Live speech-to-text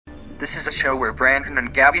This is a show where Brandon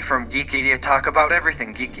and Gabby from Geekedia talk about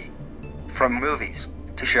everything geeky. From movies,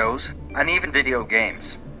 to shows, and even video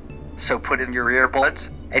games. So put in your earbuds,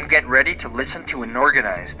 and get ready to listen to an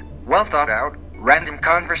organized, well thought out, random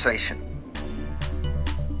conversation.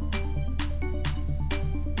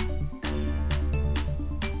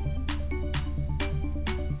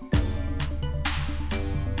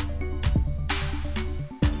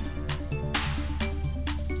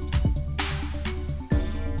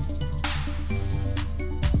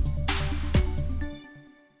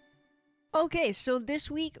 Okay, so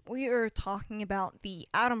this week we are talking about The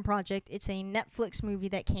Adam Project. It's a Netflix movie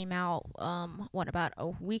that came out, about a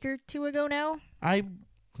week or two ago now?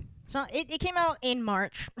 So it came out in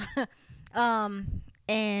March. And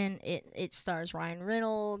it stars Ryan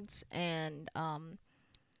Reynolds and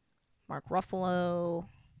Mark Ruffalo.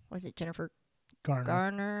 Was it Jennifer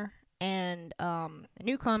Garner? And a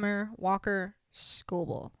newcomer, Walker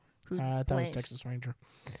Scobell. I thought it was Texas Ranger.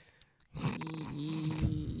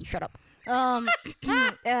 Shut up.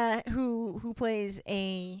 Who plays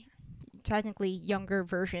a technically younger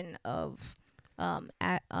version of the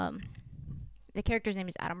character's name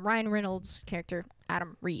is Adam. Ryan Reynolds' character,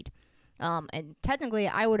 Adam Reed. And technically,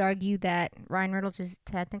 I would argue that Ryan Reynolds is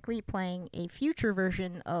technically playing a future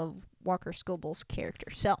version of Walker Scobell's character.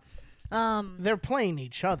 So, they're playing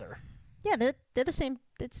each other. Yeah, they're the same.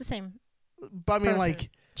 It's the same. But I mean, person, like,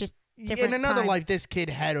 just in another time. life, this kid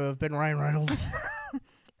had to have been Ryan Reynolds.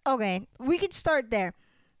 Okay, we could start there.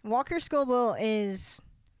 Walker Scobell is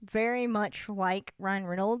very much like Ryan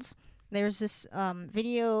Reynolds. There's this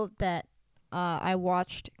video that I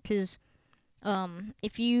watched because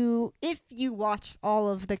if you watch all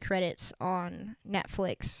of the credits on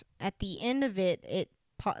Netflix, at the end of it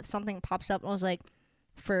something pops up and I was like,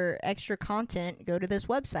 for extra content, go to this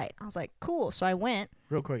website. I was like, cool. So I went.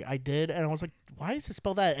 Real quick, I did, and I was like, why is it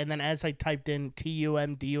spelled that? And then as I typed in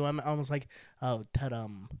TUMDUM, I was like, oh,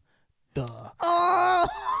 ta-dum. Duh. Oh!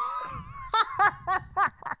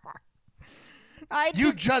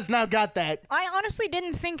 You just now got that. I honestly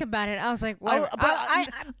didn't think about it. I was like, well, I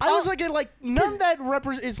was like, none of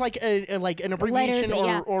that is like an abbreviation letters,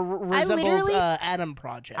 yeah. or resembles Adam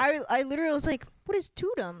Project. I literally was like, what is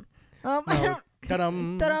Tudum? No.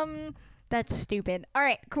 Ta-dum. Ta-dum. That's stupid. All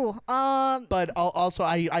right, cool. But also,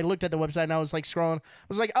 I looked at the website and I was like scrolling. I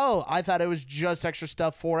was like, oh, I thought it was just extra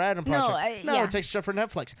stuff for Adam Project. No, it's extra stuff for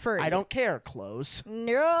Netflix. I don't care. Close.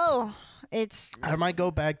 No, it's. I might go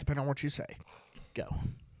back depending on what you say. Go.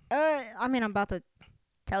 I mean, I'm about to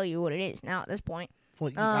tell you what it is now at this point.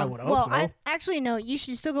 Well, I would hope so. Actually, no. You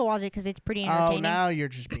should still go watch it because it's pretty entertaining. Oh, now you're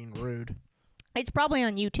just being rude. It's probably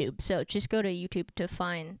on YouTube, so just go to YouTube to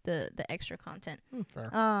find the extra content. Fair.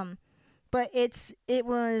 But it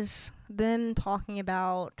was them talking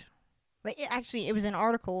about, it was an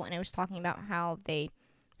article and it was talking about how they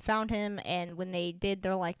found him, and when they did,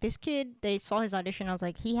 they're like, this kid, they saw his audition. I was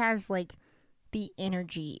like, he has like the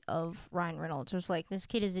energy of Ryan Reynolds. It was like, this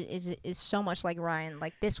kid is so much like Ryan.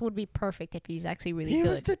 Like, this would be perfect if he's actually really good. He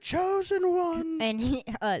was the chosen one.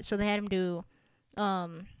 And so they had him do a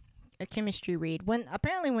chemistry read when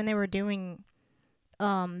they were doing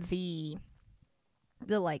the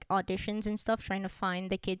like auditions and stuff, trying to find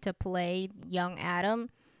the kid to play young Adam.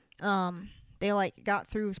 They like got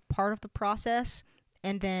through part of the process,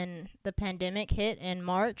 and then the pandemic hit in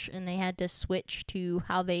March, and they had to switch to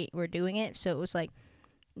how they were doing it. So it was like,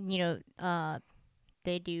 they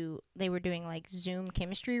were doing like Zoom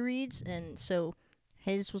chemistry reads, and so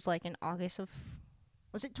his was like in August of,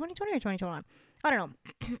 was it 2020 or 2021? I don't know,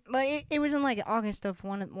 but it was in like August of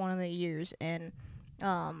one of the years, and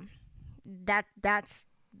that's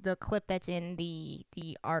the clip that's in the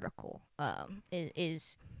article.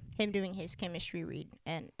 Is him doing his chemistry read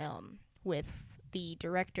and with the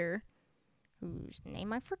director, whose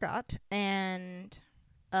name I forgot, and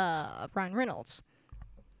Ryan Reynolds.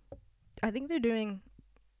 I think they're doing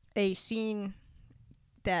a scene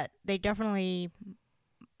that they definitely,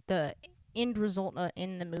 the end result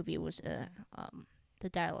in the movie was the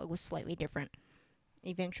dialogue was slightly different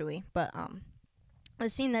eventually, but the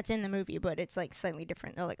scene that's in the movie, but it's like slightly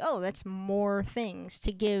different. They're like, oh, that's more things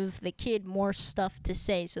to give the kid more stuff to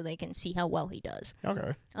say so they can see how well he does.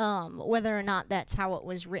 Okay. Whether or not that's how it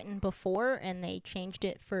was written before and they changed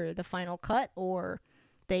it for the final cut, or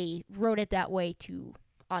they wrote it that way to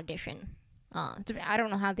audition. I don't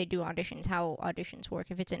know how they do auditions, how auditions work,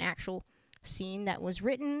 if it's an actual scene that was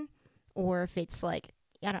written, or if it's like,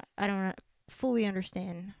 I don't fully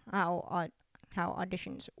understand how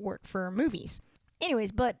auditions work for movies.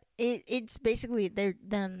 Anyways, but it's basically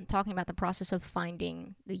them talking about the process of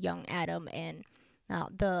finding the young Adam, and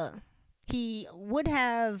he would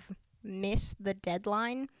have miss the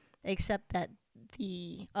deadline, except that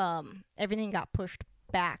the everything got pushed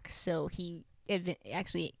back, so he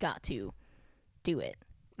actually got to do it.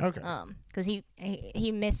 Okay. Because he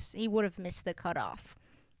would have missed the cutoff,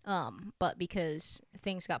 but because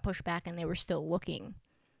things got pushed back and they were still looking,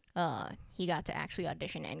 he got to actually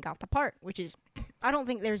audition and got the part, which is, I don't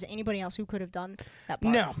think there's anybody else who could have done that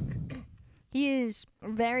part. No. He is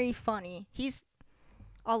very funny. This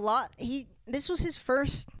was his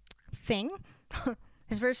first thing,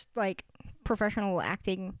 his first, like, professional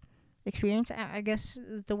acting experience, I guess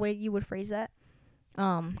is the way you would phrase that.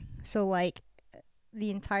 So, like, the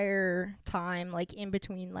entire time, like, in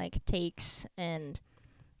between, like, takes and,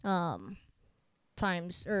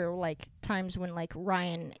 times when, like,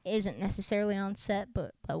 Ryan isn't necessarily on set,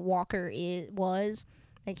 but Walker was,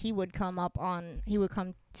 like, he would come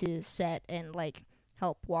to set and, like,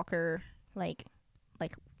 help Walker, like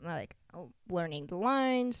learning the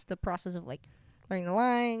lines, the process of, like, learning the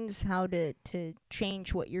lines, how to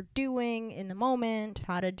change what you're doing in the moment,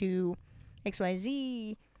 how to do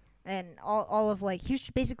XYZ, and all of, like, he was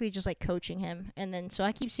basically just, like, coaching him. And then, so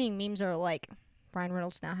I keep seeing memes that are like, Ryan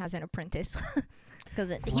Reynolds now has an apprentice,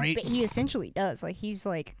 because he essentially does. Like, he's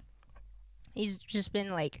just been,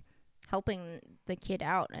 like, helping the kid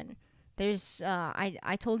out. And there's,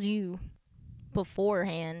 I told you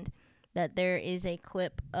beforehand that there is a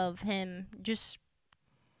clip of him just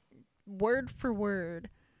word for word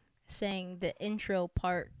saying the intro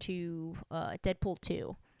part to Deadpool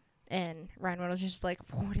 2, and Ryan Reynolds just like,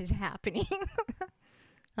 what is happening?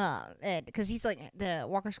 And because he's like, the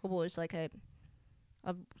Walker Scobell is like a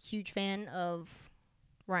huge fan of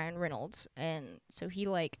Ryan Reynolds, and so he,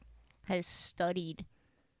 like, has studied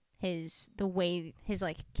the way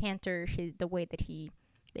the way that he,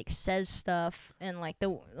 like, says stuff, and like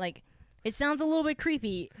it sounds a little bit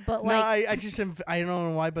creepy, but, like... No, I don't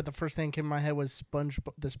know why, but the first thing that came in my head was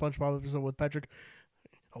the SpongeBob episode with Patrick.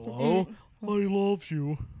 Hello? I love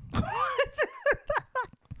you. What?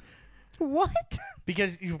 What?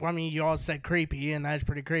 Because, you all said creepy, and that's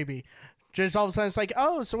pretty creepy. Just all of a sudden, it's like,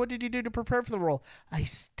 oh, so what did you do to prepare for the role? I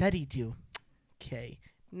studied you. Okay.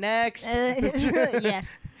 Next.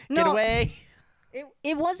 Yes. Get away.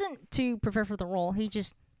 It wasn't to prepare for the role. He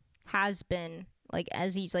just has been... Like,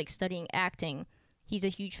 as he's, like, studying acting, he's a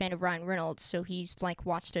huge fan of Ryan Reynolds, so he's, like,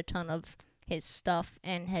 watched a ton of his stuff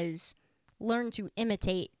and has learned to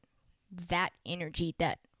imitate that energy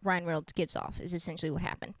that Ryan Reynolds gives off, is essentially what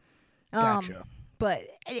happened. Gotcha. But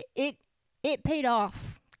it paid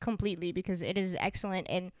off completely, because it is excellent,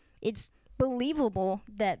 and it's believable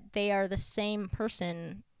that they are the same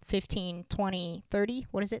person 15, 20, 30,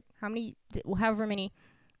 what is it? However many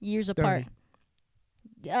years 30. apart.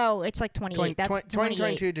 Oh, it's like 28. That's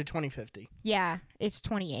 2022 to 2050. Yeah, it's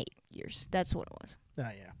 28 years. That's what it was. Oh,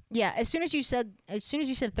 yeah. Yeah, as soon as you said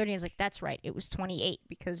 30, I was like, that's right. It was 28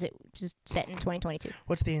 because it was set in 2022.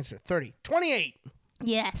 What's the answer? 30. 28.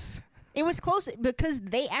 Yes. It was close because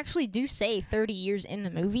they actually do say 30 years in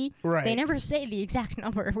the movie. Right. They never say the exact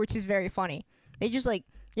number, which is very funny. They just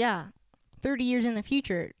 30 years in the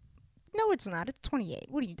future. No, it's not. It's 28.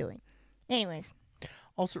 What are you doing? Anyways.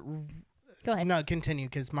 Also... Go ahead. No, continue,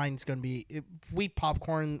 because mine's going to be... We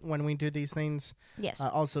popcorn when we do these things. Yes.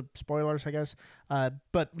 Also, spoilers, I guess.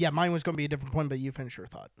 But, yeah, mine was going to be a different point, but you finish your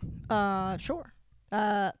thought. Sure.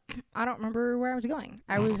 I don't remember where I was going.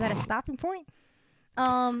 I was at a stopping point.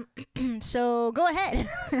 So, go ahead.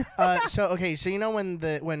 Okay, so you know when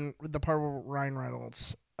the part where Ryan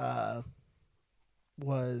Reynolds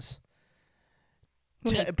was...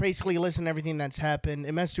 basically listen to everything that's happened.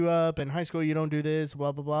 It messed you up. In high school, you don't do this,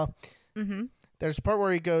 blah, blah, blah. Mm-hmm. There's a part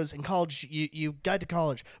where he goes, in college, you got to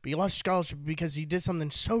college, but you lost your scholarship because you did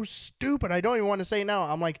something so stupid. I don't even want to say it now.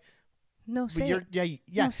 I'm like, no, say it. Yeah.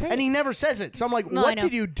 No, say and it. he never says it. So I'm like, no, what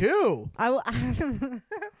did you do?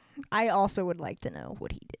 I also would like to know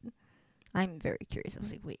what he did. I'm very curious. I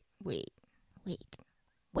was like, wait.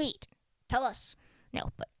 Tell us.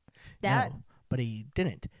 No, but that. No, but he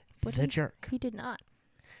didn't. But the jerk. He did not.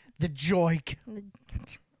 The joik.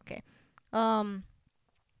 Okay.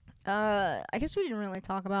 I guess we didn't really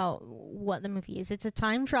talk about what the movie is. It's a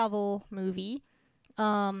time travel movie.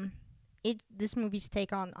 This movie's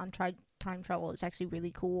take on time travel is actually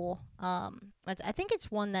really cool. I think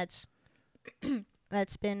it's one that's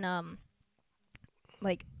been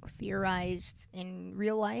like theorized in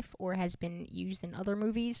real life or has been used in other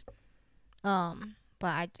movies.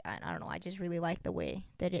 But I don't know. I just really like the way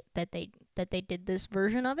that they did this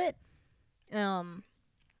version of it.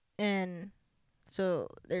 And so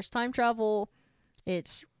there's time travel.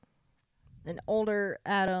 It's an older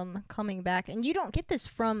Adam coming back, and you don't get this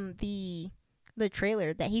from the the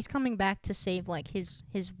trailer that he's coming back to save like his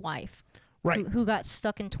wife, right? Who got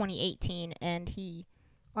stuck in 2018, and he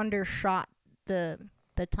undershot the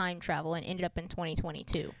time travel and ended up in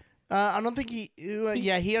 2022. I don't think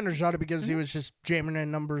he undershot it because he was just jamming in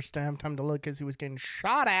numbers to have time to look because he was getting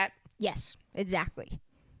shot at. Yes, exactly.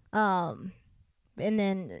 And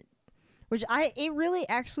then, it really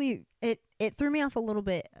actually it threw me off a little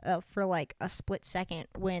bit for like a split second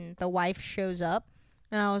when the wife shows up,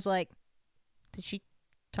 and I was like, did she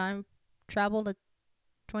time travel to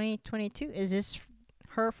 2022? Is this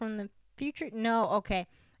her from the future? No, okay,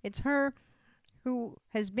 it's her who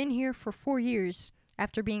has been here for 4 years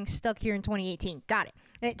after being stuck here in 2018. Got it.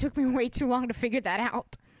 And it took me way too long to figure that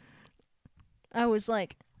out. I was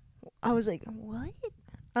like, what?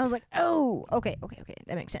 I was like, oh, okay,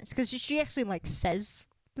 that makes sense. Because she actually, like, says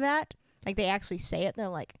that. Like, they actually say it. They're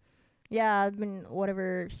like, yeah, I've been,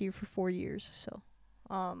 whatever, here for 4 years. So,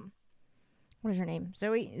 what is her name?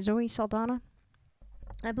 Zoe Saldana?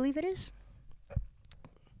 I believe it is.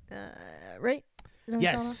 Right? Zoe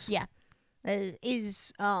yes. Saldana? Yeah.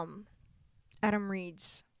 Is, Adam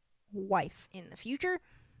Reed's wife in the future.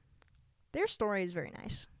 Their story is very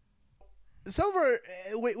nice. So far,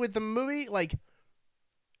 with the movie, like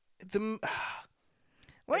the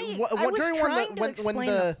I was trying to explain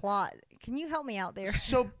the plot. Can you help me out there?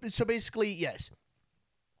 So basically, yes.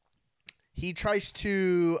 He tries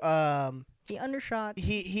to he undershots.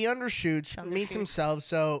 He undershoots, meets himself.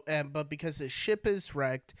 So, but because his ship is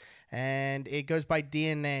wrecked and it goes by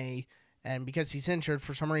DNA. And because he's injured,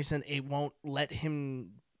 for some reason, it won't let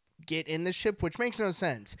him get in the ship, which makes no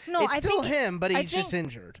sense. No, it's still him, but he's just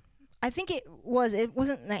injured. I think it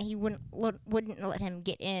wasn't that he wouldn't let him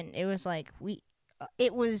get in. It was like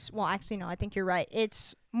actually, no, I think you're right.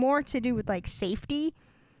 It's more to do with, like, safety.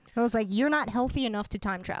 It was like, you're not healthy enough to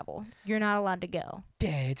time travel. You're not allowed to go.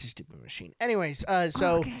 Yeah, it's a stupid machine. Anyways,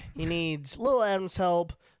 he needs Lil Adam's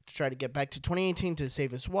help to try to get back to 2018 to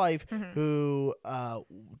save his wife, who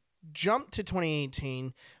jumped to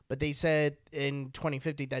 2018, but they said in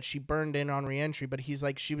 2050 that she burned in on re-entry, but he's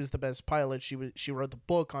like, she was the best pilot. She wrote the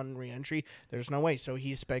book on re-entry. There's no way. So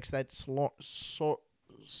he expects that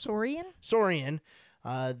Saurian,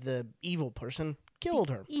 the evil person, killed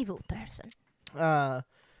her. Evil person. Lo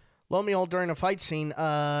and behold, during a fight scene,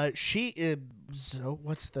 she is,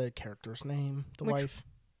 what's the character's name? Wife?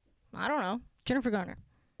 I don't know. Jennifer Garner.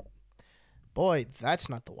 Boy, that's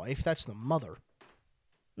not the wife. That's the mother.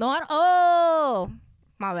 Oh,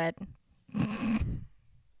 my bad.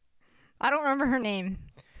 I don't remember her name.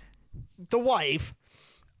 The wife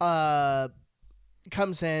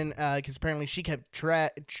comes in because apparently she kept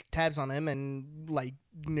tabs on him and, like,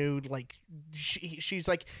 knew, like, she's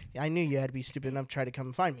like, I knew you had to be stupid enough to try to come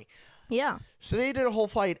and find me. Yeah. So they did a whole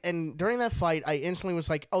fight, and during that fight, I instantly was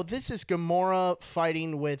like, oh, this is Gamora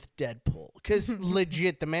fighting with Deadpool. Because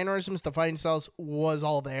legit, the mannerisms, the fighting styles was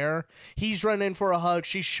all there. He's running in for a hug.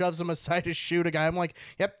 She shoves him aside to shoot a guy. I'm like,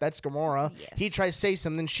 yep, that's Gamora. Yes. He tries to say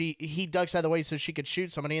something. He ducks out of the way so she could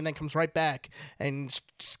shoot somebody, and then comes right back and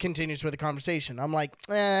continues with the conversation. I'm like,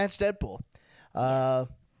 that's Deadpool.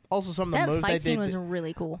 Also, some of the moves fight scene was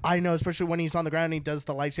really cool. I know, especially when he's on the ground and he does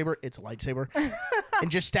the lightsaber. It's a lightsaber.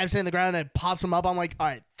 And just stabs it in the ground and pops him up. I'm like, all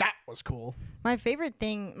right, that was cool. My favorite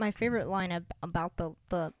line about the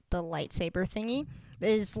lightsaber thingy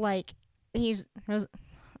is, like,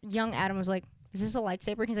 young Adam was like, is this a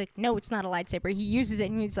lightsaber? And he's like, no, it's not a lightsaber. He uses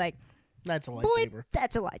it and he's like, that's a lightsaber. Boy,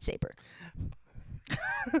 that's a lightsaber.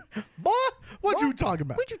 Boy, what you talking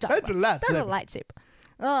about? That's a lightsaber. That's a lightsaber.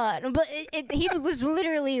 But he was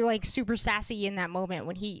literally, like, super sassy in that moment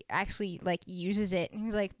when he actually, like, uses it. And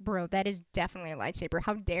he's like, bro, that is definitely a lightsaber.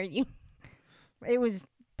 How dare you? It was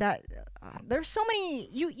that. There's so many.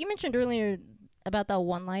 You mentioned earlier about the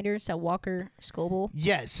one-liners that Walker Scoble.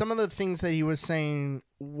 Yes, some of the things that he was saying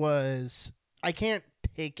was, I can't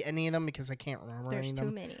pick any of them because I can't remember any of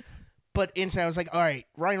them. There's too many. But instantly I was like, all right,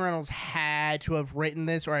 Ryan Reynolds had to have written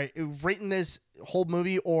this whole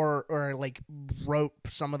movie or like wrote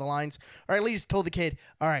some of the lines, or at least told the kid,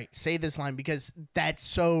 all right, say this line because that's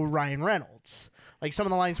so Ryan Reynolds. Like some of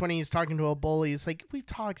the lines when he's talking to a bully, it's like, we've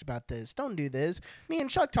talked about this. Don't do this. Me and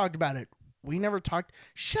Chuck talked about it. We never talked.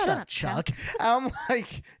 Shut up, Chuck. I'm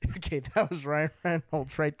like, okay, that was Ryan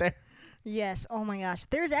Reynolds right there. Yes. Oh my gosh.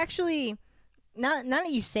 There's actually, now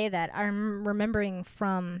that you say that, I'm remembering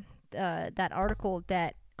from that article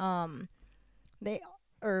that or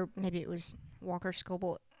maybe it was Walker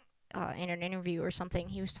Scoble in an interview or something.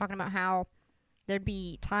 He was talking about how there'd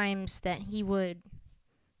be times that he would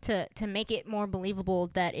to make it more believable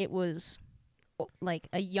that it was like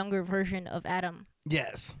a younger version of Adam.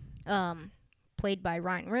 Yes. Played by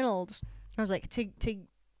Ryan Reynolds. I was like, to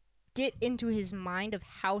get into his mind of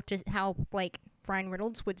how like Ryan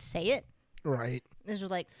Reynolds would say it. Right. This was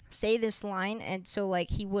like, say this line, and so like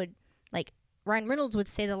he would like Ryan Reynolds would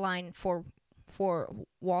say the line for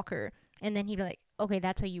Walker, and then he'd be like, okay,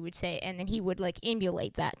 that's how you would say it, and then he would like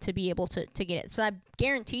emulate that to be able to get it. So I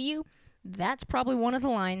guarantee you, that's probably one of the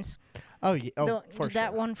lines. Oh yeah, for that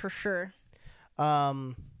sure. one for sure.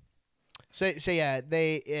 So yeah,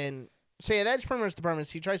 that's pretty much the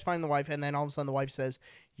premise. He tries to find the wife, and then all of a sudden the wife says,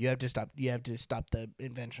 "You have to stop the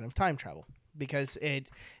invention of time travel because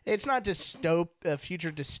it's not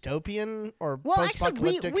future dystopian or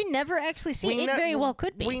post-apocalyptic." Actually, we never actually see it. It very well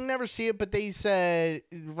could be. We never see it, but they said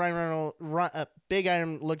Ryan Reynolds, Big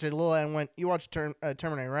Adam looked at Little Adam and went, "You watched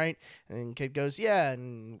Terminator, right?" And kid goes, "Yeah,"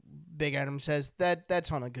 and Big Adam says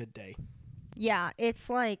that's on a good day. Yeah, it's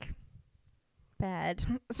like bad.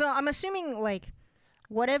 So I'm assuming like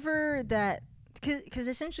whatever that, because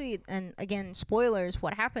essentially, and again, spoilers,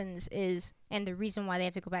 what happens is, and the reason why they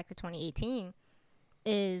have to go back to 2018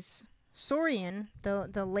 is Sorian,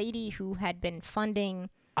 the lady who had been funding.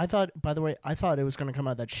 By the way, I thought it was going to come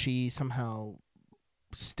out that she somehow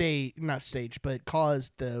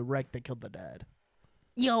caused the wreck that killed the dad.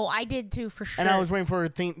 Yo, I did too, for sure. And I was waiting for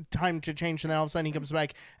time to change, and then all of a sudden he comes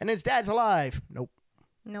back, and his dad's alive.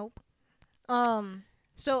 Nope.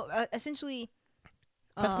 So essentially,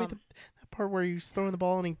 By the way, that part where he's throwing the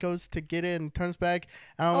ball and he goes to get it and turns back,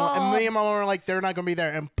 and me and my mom are like, they're not gonna be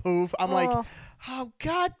there, and poof, I'm like, oh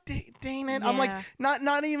god dang it! Yeah. I'm like,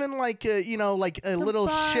 not even like like a little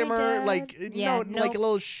shimmer, Dad. like Yeah, like a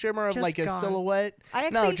little shimmer of Just like a gone. silhouette.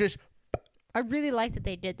 I really like that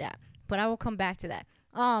they did that, but I will come back to that.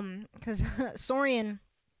 Because Sorian,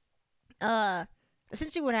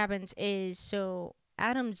 essentially what happens is, so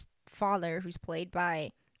Adam's father, who's played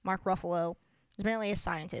by Mark Ruffalo, is apparently a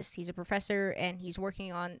scientist. He's a professor, and he's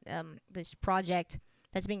working on this project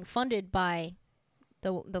that's being funded by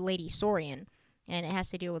the lady Sorian, and it has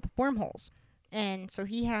to deal with wormholes. And so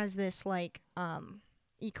he has this like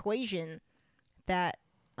equation that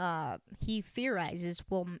he theorizes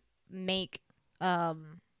will make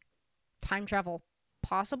time travel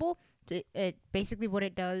possible. Basically what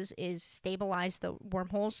it does is stabilize the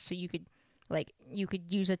wormholes, so you could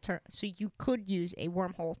use a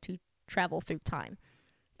wormhole to travel through time.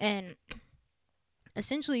 And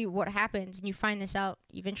essentially what happens, and you find this out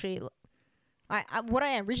eventually, what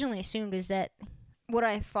I originally assumed is that what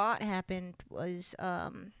I thought happened was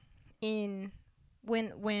when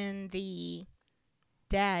the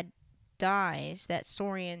dad dies, that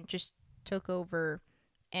Sorian just took over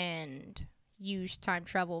and used time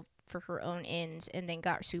travel for her own ends, and then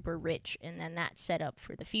got super rich, and then that set up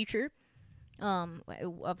for the future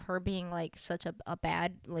of her being like such a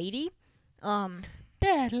bad lady.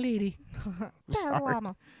 Bad lady. Bad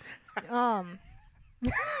llama.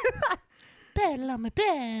 Bad llama,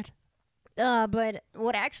 bad. But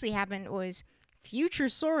what actually happened was future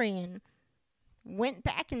Sorian went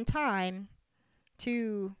back in time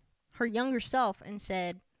to her younger self and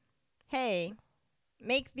said, hey,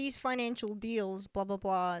 make these financial deals, blah, blah,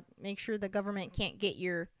 blah. Make sure the government can't get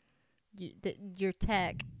your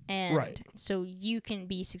tech. And right. So you can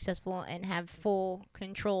be successful and have full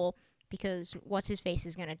control, because what's-his-face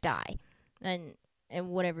is going to die. And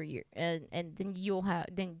whatever and then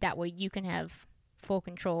then that way you can have full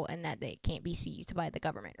control, and that they can't be seized by the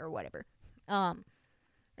government or whatever. And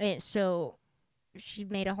so she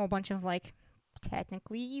made a whole bunch of like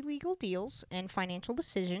technically illegal deals and financial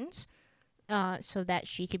decisions, so that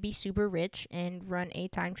she could be super rich and run a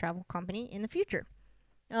time travel company in the future.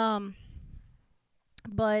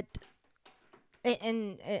 But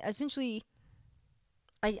essentially,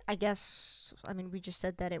 I guess, I mean, we just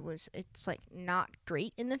said that it's like not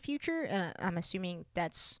great in the future. I'm assuming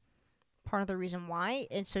that's part of the reason why.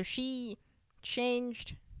 And so she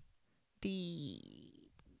changed the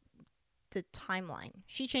timeline.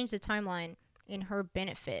 She changed the timeline in her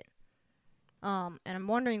benefit. And I'm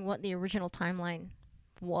wondering what the original timeline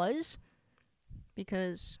was,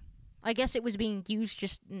 because I guess it was being used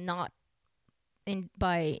just not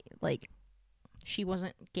by like she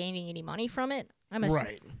wasn't gaining any money from it.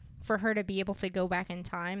 Right. For her to be able to go back in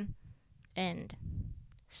time and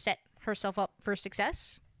set herself up for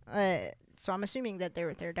success. So I'm assuming that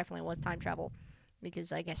there definitely was time travel,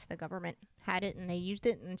 because I guess the government had it and they used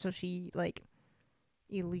it, and so she like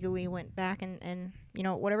illegally went back and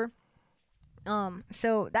whatever.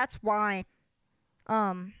 So that's why.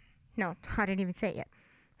 No, I didn't even say it yet.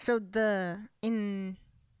 So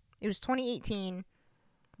it was 2018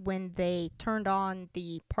 when they turned on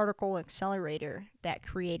the particle accelerator that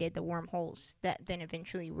created the wormholes that then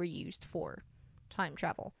eventually were used for time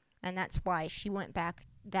travel. and that's why she went back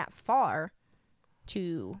that far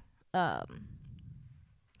to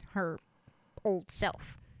her old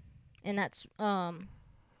self. And that's and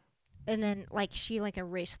then like she like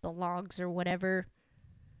erased the logs or whatever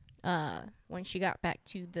when she got back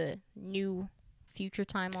to the new future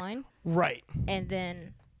timeline. Right. And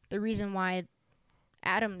then the reason why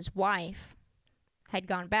Adam's wife had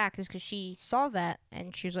gone back is because she saw that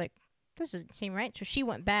and she was like, this doesn't seem right. So she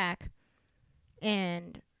went back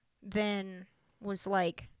and then was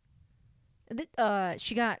like,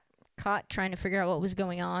 she got caught trying to figure out what was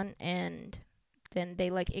going on, and then they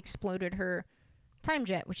like exploded her time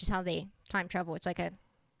jet, which is how they time travel. It's like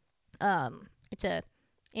it's a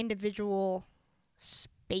individual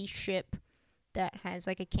spaceship that has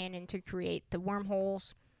like a cannon to create the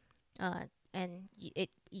wormholes, and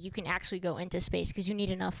you can actually go into space because you need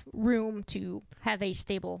enough room to have a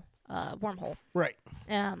stable wormhole. Right.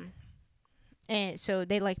 And so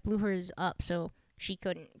they like blew hers up so she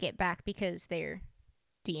couldn't get back because they're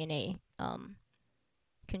DNA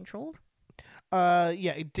controlled.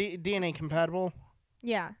 Yeah, DNA compatible.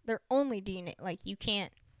 Yeah, they're only DNA. Like you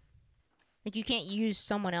can't use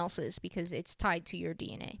someone else's because it's tied to your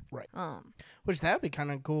DNA. Right. Which that would be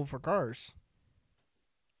kind of cool for cars.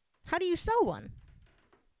 How do you sell one?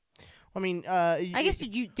 I mean, I guess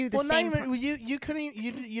you do the same. Not even, you couldn't.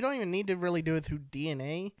 You don't even need to really do it through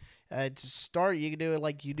DNA. To start, you can do it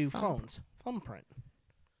like you do phones, thumbprint.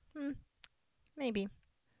 Maybe.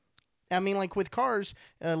 I mean, like with cars,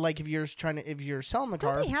 like if you're selling the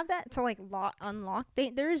car, don't they have that to like unlock?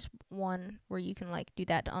 There is one where you can like do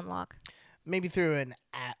that to unlock. Maybe through an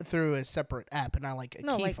app, through a separate app, and not like a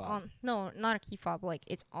key fob. No, not a key fob. Like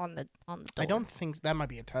it's on the door. I don't think that might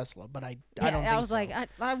be a Tesla, but I Yeah, don't. I think was so. like,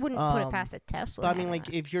 I wouldn't put it past a Tesla. But I mean,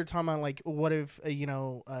 like if you're talking about like, what if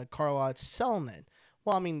car lot's selling it?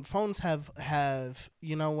 Well, I mean, phones have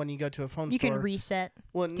when you go to a phone you store, can reset.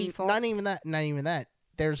 well, defaults. not even that.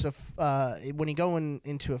 There's when you go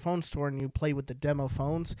into a phone store and you play with the demo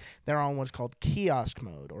phones, they're on what's called kiosk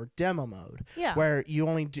mode or demo mode. Yeah. Where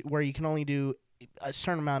you can only do a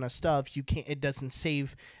certain amount of stuff. It doesn't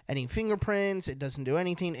save any fingerprints. It doesn't do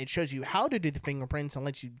anything. It shows you how to do the fingerprints and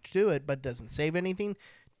lets you do it, but doesn't save anything.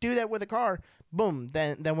 Do that with a car. Boom.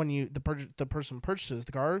 Then when the person purchases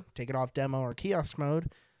the car, take it off demo or kiosk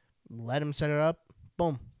mode, let them set it up.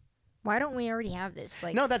 Boom. Why don't we already have this?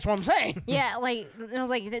 Like, No, that's what I'm saying. yeah, like I was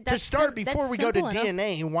like, that's To start before we go to simple enough.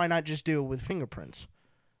 DNA, why not just do it with fingerprints?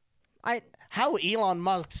 How Elon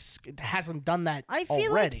Musk hasn't done that I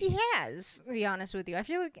feel already? like he has. To be honest with you, I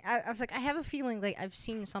feel like I was like, I have a feeling like I've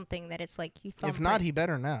seen something that it's like you. If not, he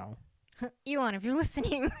better now. Elon, if you're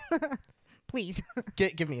listening, please.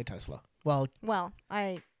 Give me a Tesla. Well,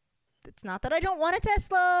 It's not that I don't want a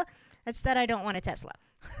Tesla. It's that I don't want a Tesla.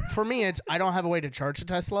 for me, it's I don't have a way to charge a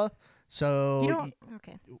Tesla, so You don't.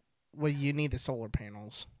 Okay. well, you need the solar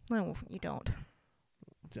panels. No, you don't.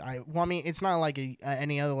 I mean, it's not like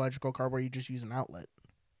any other electrical car where you just use an outlet.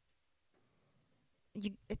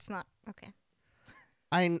 It's not okay.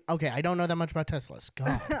 I don't know that much about Teslas.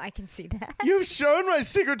 God, I can see that. you've shown my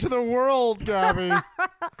secret to the world, Gabby.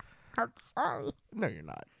 I'm sorry. No, you're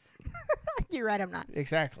not. You're right. I'm not.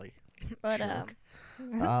 Exactly. But Jerk.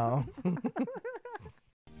 Oh.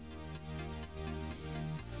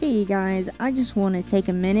 Hey guys, I just want to take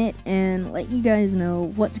a minute and let you guys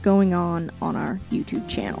know what's going on our YouTube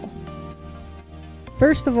channel.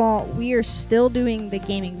 First of all, we are still doing the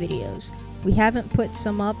gaming videos. We haven't put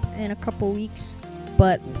some up in a couple weeks,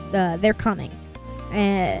 but they're coming.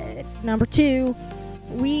 And number two,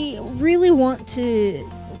 we really want to...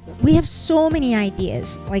 We have so many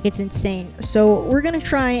ideas, like it's insane. So we're going to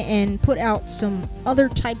try and put out some other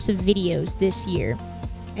types of videos this year.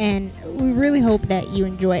 And we really hope that you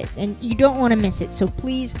enjoy it and you don't want to miss it. So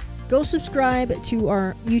please go subscribe to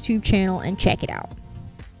our YouTube channel and check it out.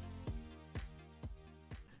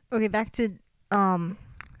 Okay, back to The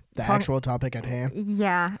actual topic at hand.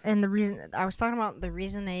 yeah, and the reason I was talking about the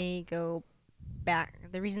reason they go back,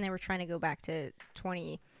 the reason they were trying to go back to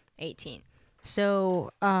 2018. So,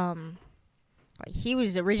 Adam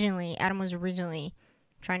was originally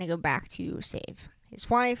trying to go back to save his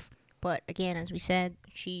wife. But again, as we said,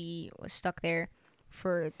 she was stuck there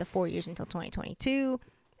for the 4 years until 2022,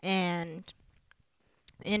 and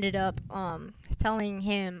ended up telling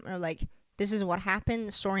him, or like, this is what happened.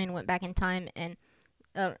 Sorian went back in time, and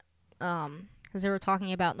because they were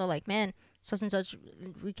talking about, they're like, man, such and such,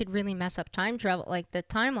 we could really mess up time travel, like the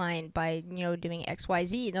timeline by doing X, Y,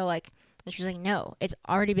 Z. And they're like, and she's like, no, it's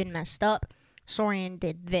already been messed up. Sorian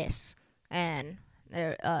did this, and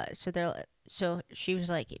so she was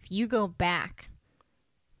like, if you go back,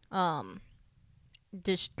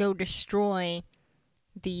 just go destroy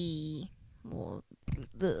the well,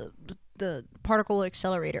 the particle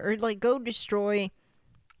accelerator, or like go destroy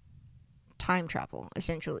time travel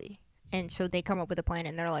essentially. And so they come up with a plan,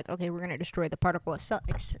 and they're like, okay, we're gonna destroy the particle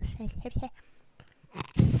accelerator.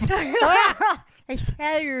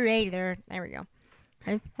 There we go.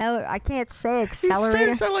 I can't say accelerator.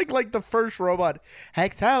 You sound like the first robot.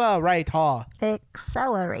 Accelerator.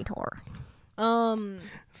 Accelerator.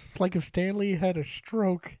 It's like if Stanley had a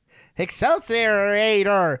stroke.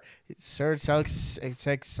 Accelerator. It's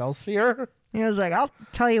Excelsior. He was like, I'll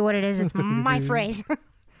tell you what it is. It's my phrase.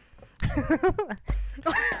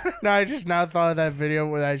 No, I just now thought of that video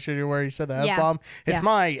where I showed you where he said the Yeah. F-bomb. It's Yeah.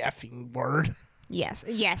 my effing word. Yes. I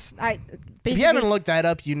If basically. you haven't looked that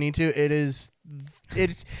up, you need to. It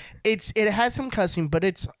has some cussing, but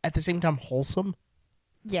it's at the same time wholesome.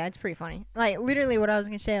 Yeah, it's pretty funny. Like, literally what I was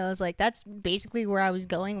going to say, I was like, that's basically where I was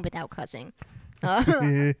going without cussing.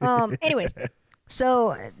 Anyways,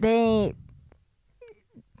 so this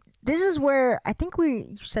is where, I think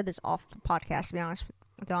you said this off the podcast, to be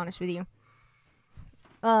honest with you.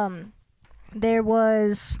 There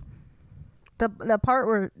was the part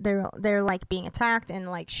where they're like being attacked,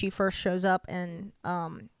 and like she first shows up and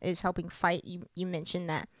is helping fight. You mentioned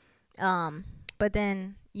that. But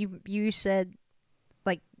then you said,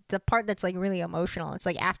 like, the part that's like really emotional, it's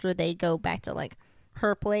like after they go back to like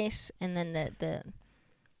her place, and then the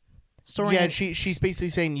story. Yeah, she's basically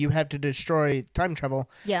saying you have to destroy time travel.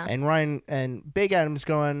 Yeah. And Ryan and Big Adam's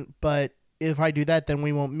going, but if I do that, then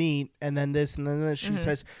we won't meet. And then this and then this. She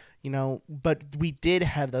says, but we did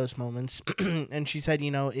have those moments. And she said,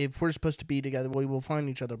 if we're supposed to be together, we will find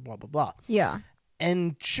each other, blah, blah, blah. Yeah.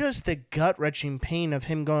 And just the gut-wrenching pain of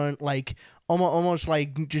him going, like, almost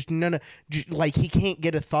like just like he can't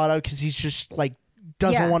get a thought out because he's just like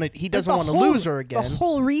doesn't want to. He doesn't want to lose her again. The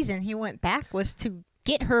whole reason he went back was to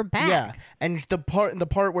get her back. Yeah, and the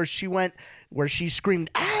part where she screamed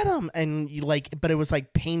Adam, and but it was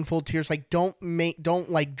like painful tears. Like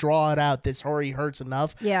don't like draw it out. This already hurts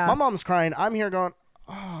enough. Yeah. My mom's crying. I'm here going,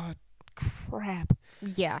 oh crap.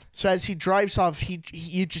 Yeah. So as he drives off,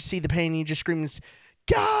 you just see the pain. He just screams,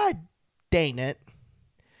 God dang it.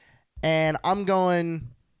 And I'm going,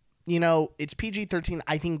 it's PG-13.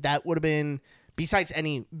 I think that would have been, besides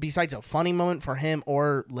a funny moment for him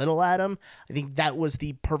or little Adam, I think that was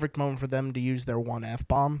the perfect moment for them to use their one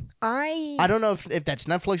F-bomb. I don't know if that's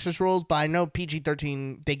Netflix's rules, but I know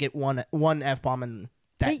PG-13, they get one F-bomb, and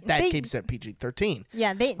that keeps it PG-13.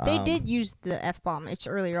 Yeah, they did use the F-bomb. It's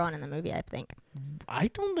earlier on in the movie, I think. I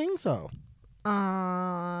don't think so.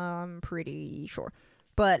 I'm pretty sure.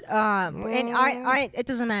 But and I it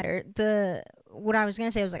doesn't matter. What I was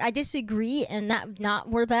gonna say was like I disagree, and that not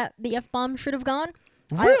where the F-bomb should have gone.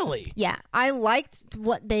 Really? I liked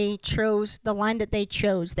what they chose, the line that they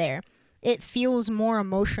chose there. It feels more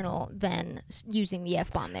emotional than using the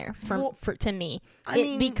F-bomb there to me.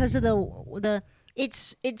 Because of the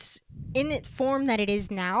it's in the form that it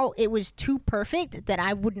is now. It was too perfect that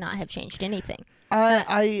I would not have changed anything.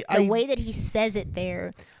 The way that he says it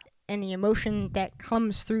there, and the emotion that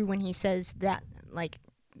comes through when he says that, like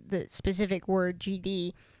the specific word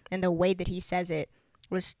GD, and the way that he says it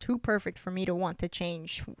was too perfect for me to want to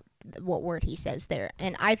change what word he says there.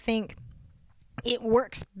 And I think it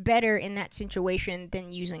works better in that situation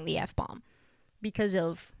than using the F-bomb because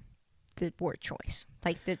of the word choice.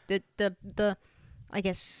 Like the I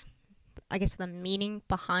guess the meaning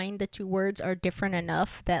behind the two words are different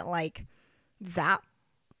enough that like that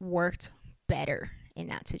worked better in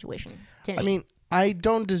that situation to me. I mean, I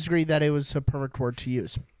don't disagree that it was a perfect word to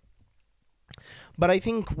use. But I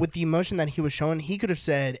think with the emotion that he was showing, he could have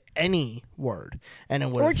said any word, and it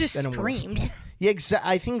would or just screamed. Yeah,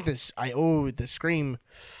 I think the scream.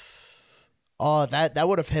 Oh, that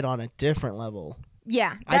would have hit on a different level.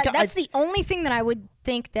 Yeah, that's the only thing that I would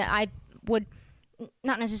think that I would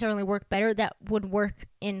not necessarily work better. That would work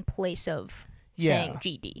in place of saying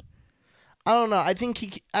GD. I don't know. I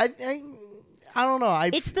think I don't know.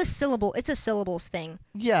 It's the syllable. It's a syllables thing.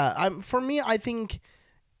 Yeah. For me, I think.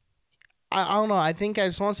 I don't know. I think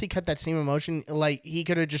as long as he cut that same emotion, like he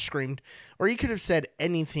could have just screamed, or he could have said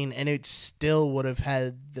anything, and it still would have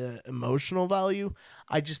had the emotional value.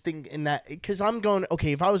 I just think in that, because I'm going,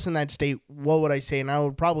 okay, if I was in that state, what would I say? And I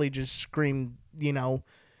would probably just scream, the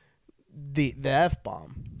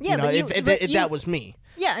F-bomb. Yeah, if that was me.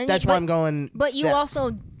 Yeah, that's why I'm going. But you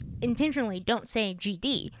also intentionally don't say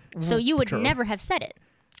GD, so you would never have said it.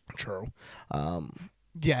 True.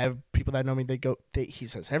 Yeah, people that know me, he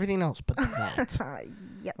says everything else but that.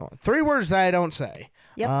 Yep. 3 words that I don't say.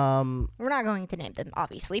 Yep. We're not going to name them,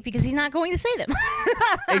 obviously, because he's not going to say them.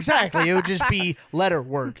 Exactly. It would just be letter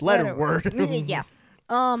word. Yeah.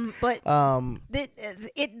 But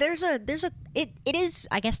it is,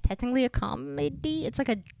 I guess, technically a comedy. It's like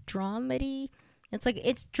a dramedy.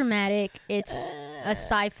 It's dramatic. It's a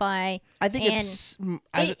sci-fi. I think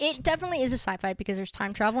it definitely is a sci-fi because there's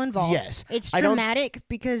time travel involved. Yes. It's dramatic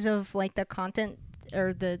because of like the content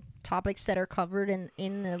or the topics that are covered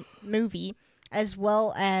in the movie, as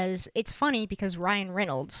well as it's funny because Ryan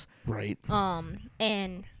Reynolds. Right.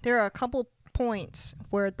 And there are a couple points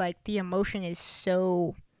where like the emotion is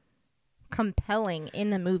so compelling in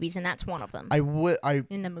the movies, and that's one of them.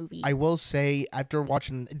 In the movie, I will say, after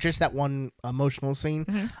watching just that one emotional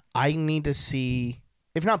scene, I need to see,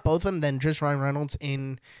 if not both of them, then just Ryan Reynolds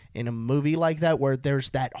in a movie like that where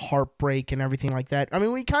there's that heartbreak and everything like that. I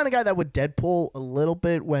mean, we kind of got that with Deadpool a little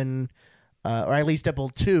bit when, or at least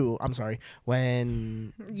Deadpool 2. I'm sorry,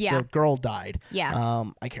 when the girl died. Yeah.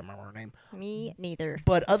 I can't remember her name. Me neither.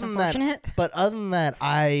 But other than that,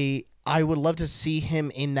 I would love to see him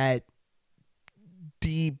in that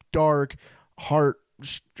deep, dark,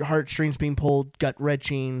 heartstrings being pulled, gut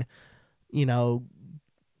wrenching,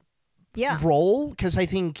 role, because I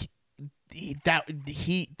think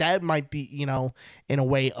that might be, in a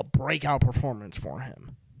way, a breakout performance for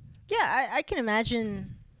him. Yeah, I can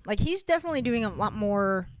imagine. Like, he's definitely doing a lot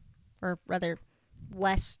more, or rather,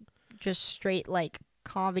 less just straight like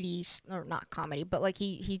comedies, or not comedy, but like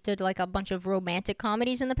he did like a bunch of romantic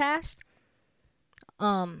comedies in the past.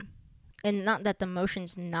 And not that the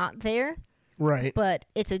emotion's not there. Right. But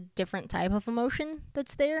it's a different type of emotion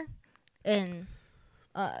that's there. And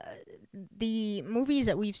the movies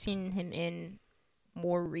that we've seen him in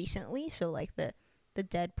more recently, so like the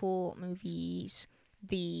Deadpool movies,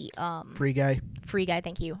 the Free Guy,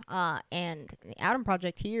 thank you. And the Adam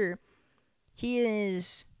Project here, he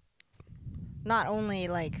is not only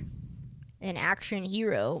like an action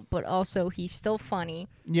hero, but also he's still funny.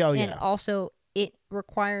 And also it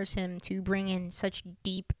requires him to bring in such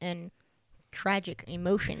deep and tragic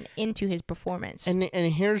emotion into his performance. And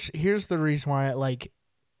here's the reason why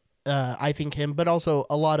I think him, but also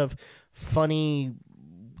a lot of funny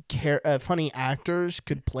actors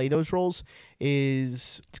could play those roles.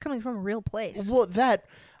 It's coming from a real place. Well, but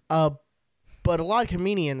a lot of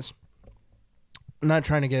comedians. I'm not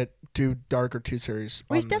trying to get too dark or too serious.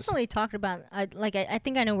 We've definitely talked about. I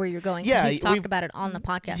think I know where you're going. Yeah, we've talked about it on the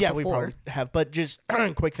podcast. Yeah, before. we probably have. But just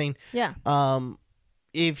quick thing. Yeah.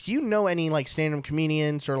 If you know any like stand-up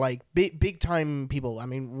comedians or like big time people, I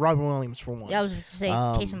mean Robin Williams for one. Yeah, I was going to say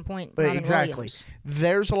case in point. But Robin exactly, Williams.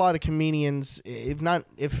 There's a lot of comedians. If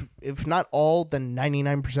not all, then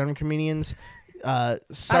 99% of comedians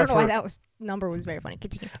suffer. I don't know why that number was very funny.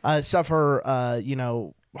 Continue. Suffer,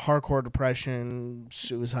 hardcore depression,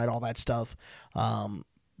 suicide, all that stuff,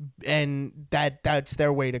 and that's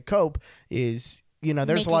their way to cope. Is there's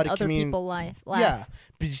making a lot of other comedians. People laugh.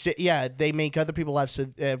 Yeah, they make other people laugh. So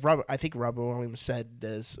I think Robert Williams said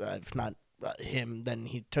this. If not him, then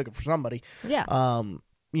he took it for somebody. Yeah. A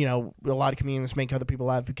lot of comedians make other people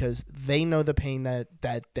laugh because they know the pain that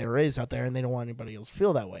there is out there, and they don't want anybody else to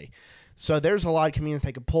feel that way. So there's a lot of comedians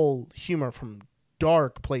that can pull humor from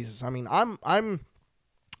dark places. I mean, I'm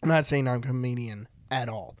not saying I'm a comedian at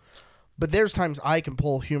all, but there's times I can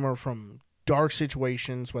pull humor from dark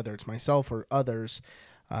situations, whether it's myself or others.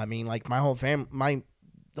 I mean, like my whole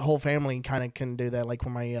family kind of can do that. Like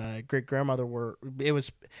when my great grandmother it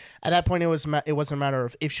was at that point it wasn't a matter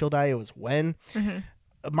of if she'll die, it was when. Mm-hmm.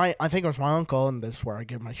 I think it was my uncle, and this is where I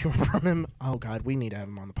get my humor from him. Oh God, we need to have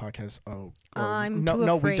him on the podcast. I'm no, too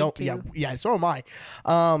no, we afraid don't. to. Yeah, so am I.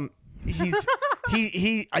 He's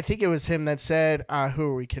he. I think it was him that said, "Who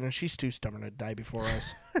are we kidding? She's too stubborn to die before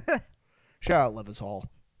us." Shout out, love us all.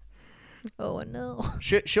 Oh no.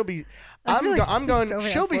 She'll be. I'm going.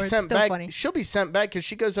 She'll be sent back. Funny. She'll be sent back because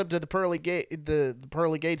she goes up to the pearly gate, the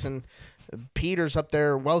pearly gates, and Peter's up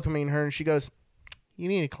there welcoming her, and she goes, "You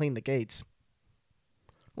need to clean the gates."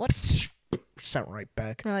 What? Sent right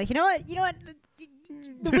back. We're like, you know what?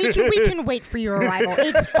 We can wait for your arrival.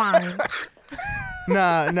 It's fine.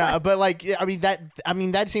 No, but like, I mean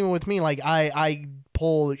that's even with me. Like, I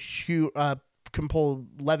can pull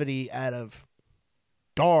levity out of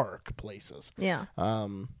dark places. Yeah.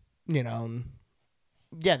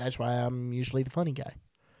 Yeah, that's why I'm usually the funny guy.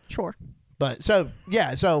 Sure. But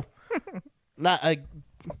not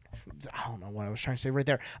I don't know what I was trying to say right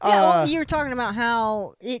there. Yeah, well, you were talking about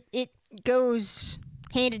how it goes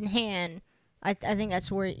hand in hand. I think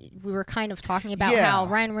that's where we were kind of talking about how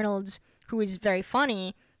Ryan Reynolds, who is very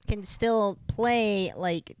funny, can still play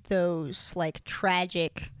like those like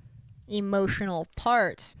tragic, emotional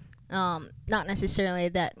parts. Not necessarily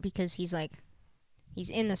that because he's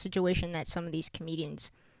in the situation that some of these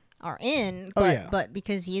comedians are in, but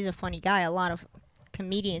because he is a funny guy, a lot of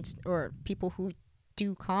comedians or people who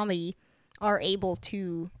do comedy are able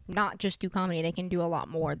to not just do comedy; they can do a lot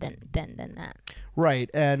more than that. Right,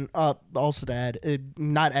 and also to add,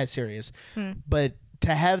 not as serious, but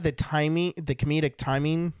to have the timing, the comedic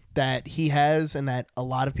timing that he has, and that a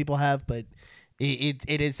lot of people have, but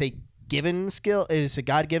it is a given skill. It is a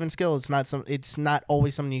God-given skill. It's not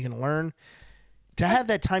always something you can learn. To have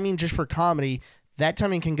that timing just for comedy, that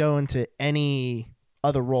timing can go into any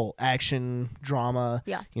other role, action, drama,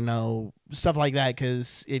 stuff like that.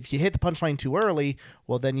 Because if you hit the punchline too early,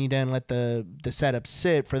 well, then you then let the setup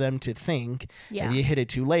sit for them to think. Yeah. If you hit it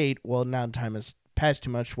too late, well, now time has passed too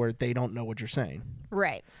much where they don't know what you're saying.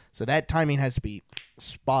 Right. So that timing has to be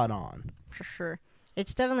spot on. For sure.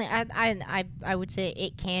 It's definitely I would say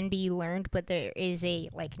it can be learned, but there is a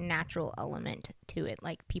like natural element to it.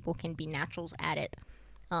 Like people can be naturals at it.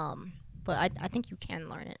 But I think you can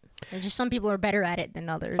learn it. And just some people are better at it than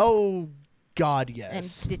others. Oh God,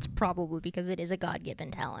 yes. And it's probably because it is a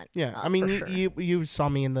God-given talent. Yeah, I mean, sure. you saw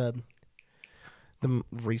me in the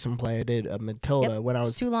recent play I did of Matilda when I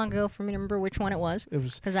was. It's too long ago for me to remember which one it was. It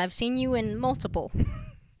was. Because I've seen you in multiple.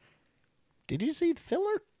 Did you see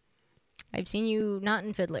Fiddler? I've seen you not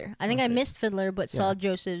in Fiddler. I think I missed Fiddler, but saw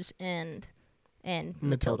Joseph's and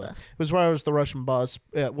Matilda. It was where I was the Russian boss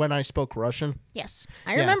when I spoke Russian. Yes,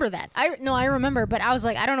 I remember that. I remember, but I was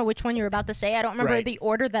like, I don't know which one you were about to say. I don't remember the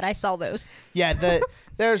order that I saw those. Yeah,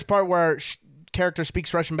 there's a part where character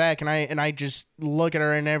speaks Russian back, and I just look at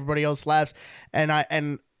her, and everybody else laughs, and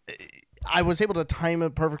I was able to time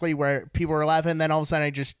it perfectly where people were laughing. And then all of a sudden, I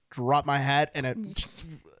just dropped my hat, and it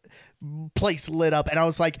place lit up, and I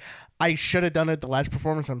was like, I should have done it the last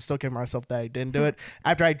performance. I'm still kicking myself that I didn't do it.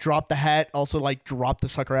 After I dropped the hat, also like dropped the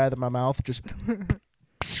sucker out of my mouth, just.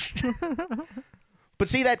 But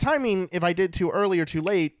see, that timing, if I did too early or too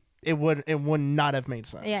late, it would not have made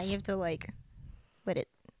sense. Yeah, you have to like let it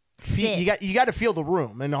sit. You got to feel the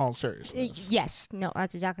room in all seriousness. Yes, no,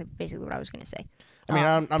 that's exactly basically what I was gonna say. I mean,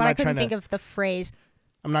 I'm but not I couldn't trying think to of the phrase.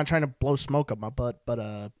 I'm not trying to blow smoke up my butt,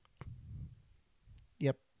 but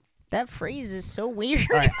yep. That phrase is so weird.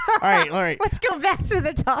 All right. Let's go back to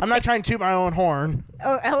the topic. I'm not trying to toot my own horn.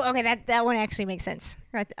 Oh, okay. That one actually makes sense.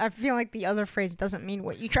 I feel like the other phrase doesn't mean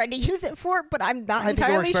what you tried to use it for, but I'm not entirely sure. I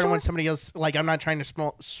think it works better when somebody else. Like, I'm not trying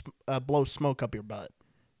to blow smoke up your butt.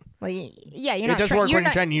 Like, yeah, you're not. It does work when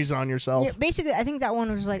you're trying to use it on yourself. Basically, I think that one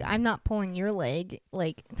was like, I'm not pulling your leg.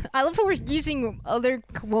 Like, I love how we're using other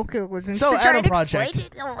colloquialisms to try Adam to Project.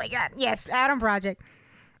 explain it. Oh my God, yes, Adam Project.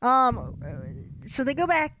 So they go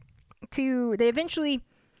back to they eventually.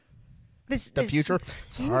 The future.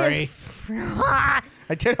 Sorry,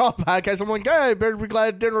 I did all podcasts. I'm like, God, better be glad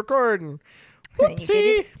I didn't record. And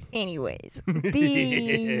whoopsie. Anyways,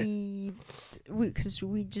 because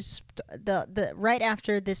we just the right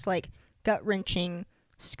after this like gut wrenching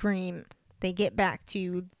scream, they get back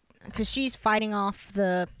to because she's fighting off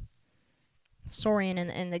the Saurian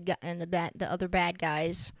and the other bad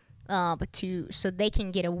guys, so they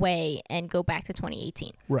can get away and go back to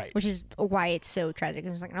 2018, right? Which is why it's so tragic. It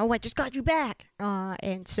was like, oh, I just got you back,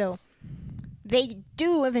 and so they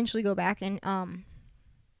do eventually go back and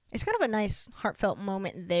it's kind of a nice heartfelt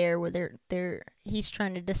moment there where he's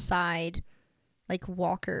trying to decide, like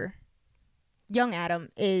Walker, young Adam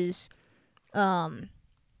is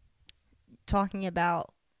talking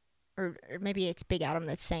about, or maybe it's Big Adam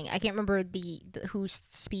that's saying, I can't remember the who's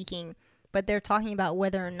speaking, but they're talking about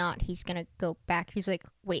whether or not he's gonna go back. He's like,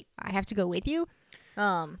 wait, I have to go with you,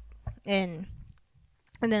 and then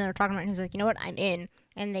they're talking about it, and he's like, you know what, I'm in,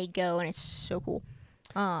 and they go, and it's so cool.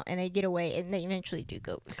 And they get away, and they eventually do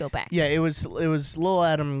go back. Yeah, it was little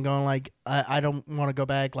Adam going like, I don't want to go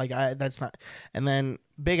back. Like, that's not. And then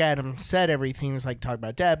Big Adam said everything. He was like, talk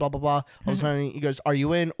about dad, blah blah blah. All of a sudden, he goes, "Are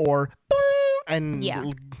you in?" Or, and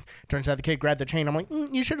turns out the kid grabbed the chain. I'm like,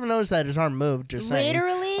 you should have noticed that his arm moved. Just saying.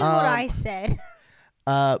 Literally what I said.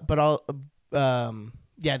 But I'll. The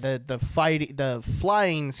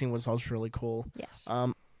flying scene was also really cool. Yes.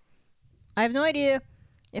 I have no idea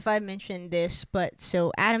if I mentioned this, but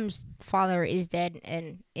so Adam's father is dead,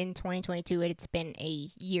 and in 2022 it's been a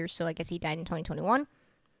year, so I guess he died in 2021.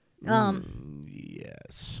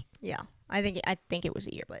 Yes. Yeah, I think it was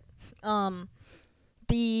a year, but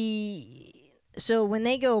so when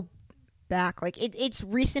they go back, like it's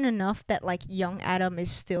recent enough that like young Adam is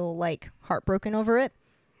still like heartbroken over it.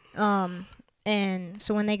 And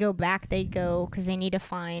so when they go back, they go because they need to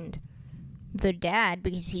find the dad,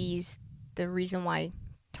 because he's the reason why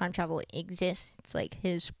time travel exists. It's like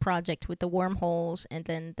his project with the wormholes and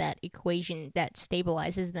then that equation that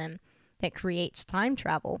stabilizes them that creates time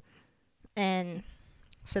travel. And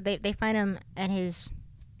so they find him at his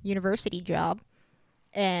university job,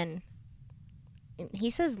 and he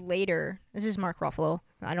says later, this is Mark Ruffalo,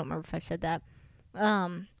 I don't remember if I said that,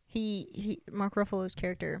 Mark Ruffalo's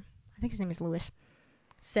character, I think his name is Lewis,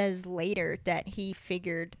 says later that he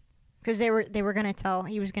figured, because he was gonna tell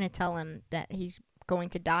him that he's going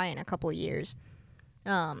to die in a couple of years.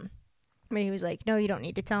 But he was like, no, you don't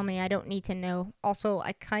need to tell me. I don't need to know. Also,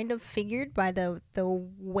 I kind of figured by the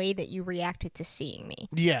way that you reacted to seeing me.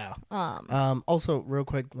 Yeah. Also, real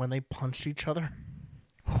quick, when they punched each other,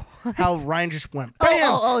 how Ryan just went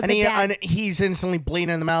bam, and he's instantly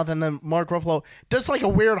bleeding in the mouth, and then Mark Ruffalo does like a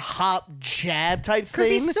weird hop jab type thing because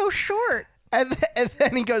he's so short. And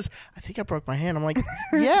then he goes, I think I broke my hand. I'm like,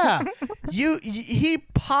 yeah, he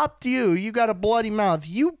popped you. You got a bloody mouth.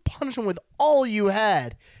 You punched him with all you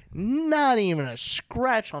had. Not even a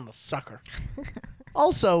scratch on the sucker.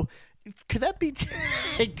 Also, could that be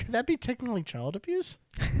technically child abuse?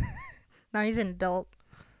 No, he's an adult.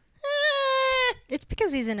 It's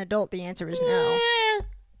because he's an adult. The answer is no.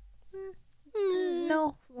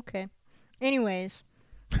 No. Okay. Anyways.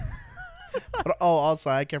 But, also,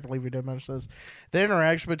 I can't believe we didn't mention this. The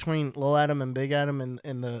interaction between Lil Adam and Big Adam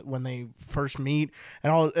when they first meet,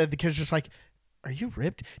 and all the kids just like, are you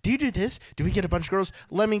ripped? Do you do this? Do we get a bunch of girls?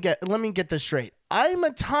 Let me get this straight. I'm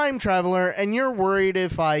a time traveler, and you're worried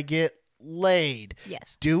if I get laid.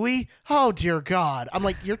 Yes. Do we? Oh dear God! I'm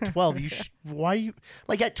like, you're 12. Why you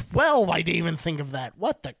like at 12? I didn't even think of that.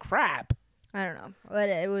 What the crap? I don't know, but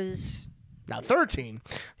it was now 13.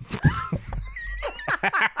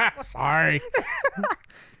 Sorry.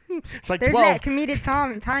 It's like there's 12. that comedic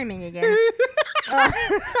timing again.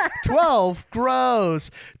 12. Gross.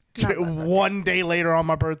 One day later on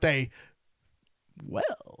my birthday. Well.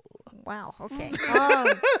 Wow. Okay.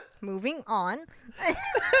 Moving on.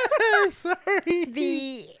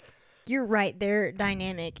 Sorry. You're right. Their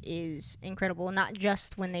dynamic is incredible. Not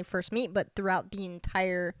just when they first meet, but throughout the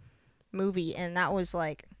entire movie. And that was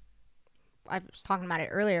like, I was talking about it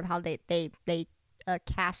earlier, how they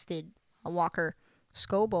casted Walker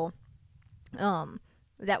Scobell.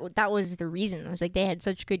 That was the reason. It was like they had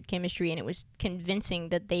such good chemistry, and it was convincing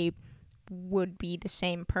that they would be the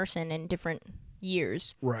same person in different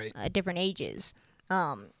years, right? Different ages.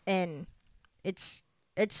 And it's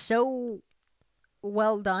so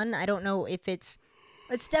well done. I don't know if it's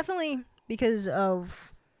definitely because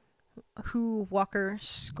of who Walker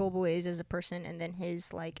Scobell is as a person, and then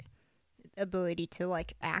his like ability to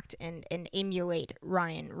like act and emulate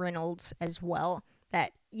Ryan Reynolds as well,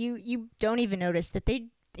 that you don't even notice that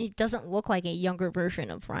he doesn't look like a younger version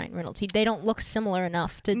of Ryan Reynolds. They don't look similar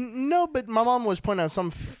enough to. No, but my mom was pointing out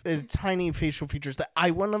some tiny facial features that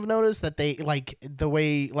I wouldn't have noticed. That they like the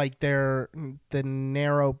way like the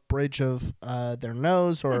narrow bridge of their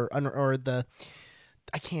nose or the,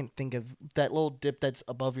 I can't think of that little dip that's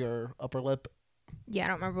above your upper lip. Yeah, I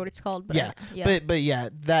don't remember what it's called. But yeah. But yeah,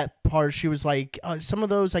 that part, she was like, some of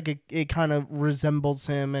those, like, it kind of resembles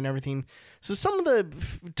him and everything. So some of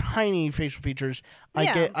the tiny facial features, I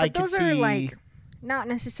could see. Those are, like, not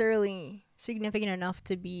necessarily significant enough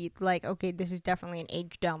to be like, okay, this is definitely an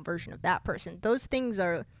aged down version of that person. Those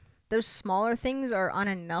smaller things are on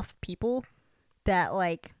enough people that,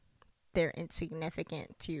 like, they're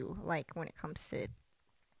insignificant to, like, when it comes to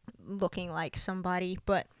looking like somebody.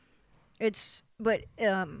 But I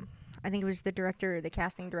think it was the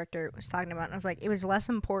casting director was talking about it. And I was like, it was less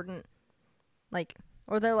important, like,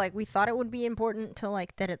 or they're like, we thought it would be important to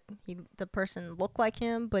like that the person looked like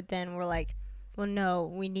him, but then we're like, well, no,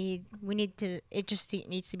 we need to. It just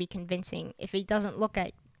needs to be convincing. If he doesn't look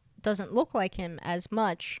like him as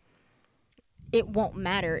much, it won't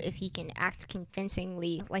matter if he can act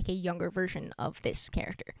convincingly like a younger version of this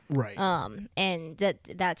character. Right. And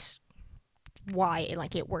that's why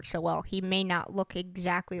it works so well. He may not look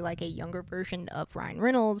exactly like a younger version of Ryan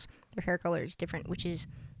Reynolds. Their hair color is different, which is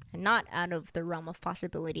not out of the realm of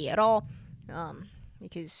possibility at all.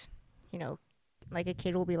 Because, like a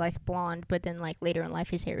kid will be like blonde, but then like later in life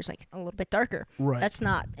his hair is like a little bit darker. Right. That's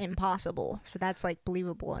not impossible. So that's like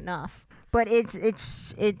believable enough. But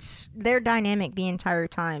it's their dynamic the entire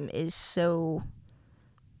time is so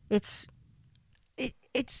it's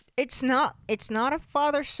not a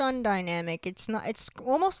father-son dynamic. It's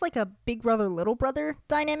almost like a big brother little brother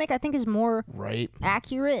dynamic. I think is more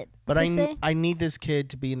accurate. But I need this kid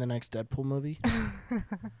to be in the next Deadpool movie.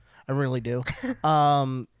 I really do.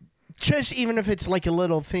 Just even if it's like a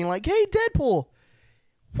little thing like, hey, Deadpool,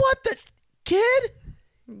 what the kid?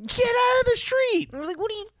 Get out of the street. I was like,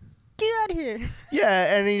 what are you? Get out of here.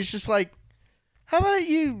 Yeah, and he's just like, how about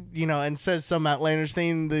you? You know, and says some outlandish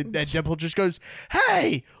thing. That Deadpool just goes,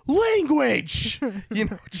 hey, language. You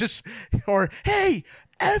know, just, or hey,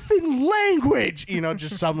 effing language. You know,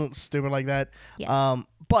 just something stupid like that. Yes.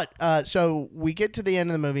 But so we get to the end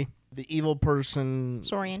of the movie. The evil person.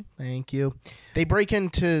 Sorian. Thank you. They break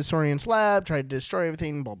into Sorian's lab, try to destroy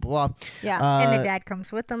everything, blah, blah, blah. Yeah, and the dad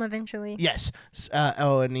comes with them eventually. Yes.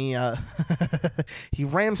 And he he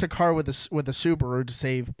rams a car with a Subaru to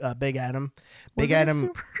save Big Adam. Big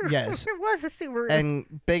Adam. Yes. It was a Subaru.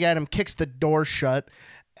 And Big Adam kicks the door shut,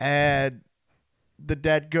 and the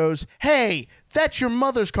dad goes, "Hey, that's your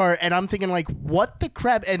mother's car." And I'm thinking, like, what the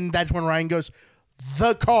crap? And that's when Ryan goes,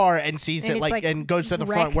 "The car," and sees And it it's, like, and goes to the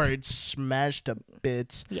front wrecked. where it's smashed to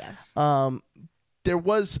bits. Yes. There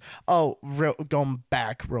was going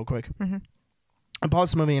back real quick. Mm-hmm. I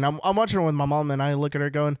paused the movie and I'm watching it with my mom, and I look at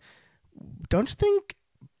her going, "Don't you think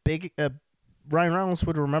Ryan Reynolds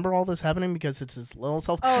would remember all this happening because it's his little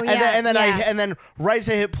self?" Oh, yeah, And then yeah. right as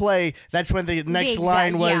I hit play, that's when the next exact-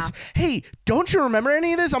 line was, yeah. "Hey, don't you remember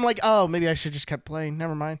any of this?" I'm like, "Oh, maybe I should just kept playing.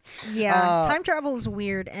 Never mind." Yeah, time travel is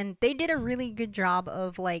weird, and they did a really good job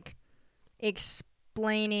of like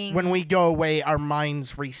explaining. When we go away, our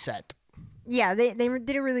minds reset. Yeah, they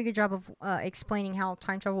did a really good job of explaining how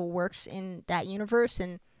time travel works in that universe,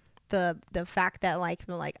 and the fact that like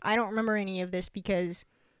I don't remember any of this because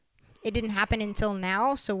it didn't happen until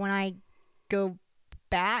now. So when I go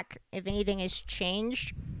back, if anything has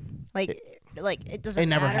changed, it doesn't. It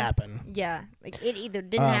never matter. happened. Yeah, like it either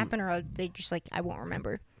didn't happen or they just like I won't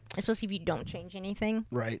remember. Especially if you don't change anything.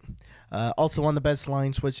 Right. Also, one of the best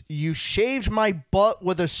lines was, "You shaved my butt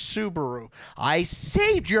with a Subaru. I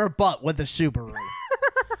saved your butt with a Subaru."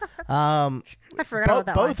 I forgot about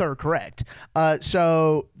that one. Both are correct.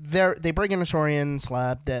 So they bring in a Sorian's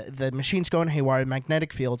lab. The machine's going haywire.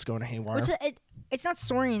 Magnetic field's going haywire. It's not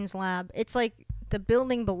Sorian's lab. It's like the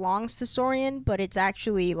building belongs to Sorian, but it's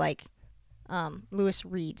actually like Louis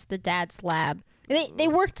Reed's, the dad's lab. They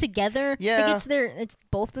work together. Yeah. Like it's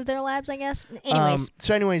both of their labs, I guess.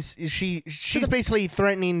 Anyways. She's basically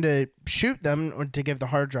threatening to shoot them or to give the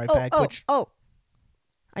hard drive back.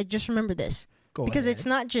 I just remembered this. Because it's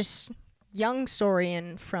not just young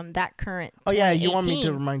Sorian from that current. Oh yeah, you want me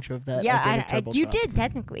to remind you of that? Yeah, you did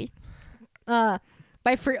technically. High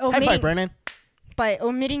five, Brandon. By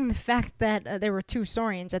omitting the fact that there were two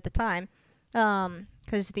Sorians at the time,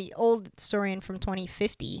 because the old Sorian from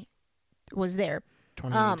 2050 was there.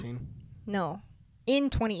 2018. No, in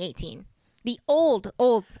 2018, the old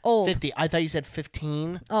 50. I thought you said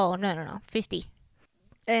 15. Oh no, 50.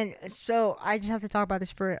 And so I just have to talk about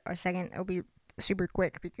this for a second. It'll be super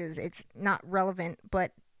quick because it's not relevant,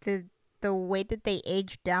 but the way that they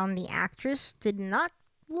aged down the actress did not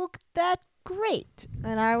look that great.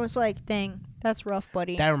 And I was like, dang, that's rough,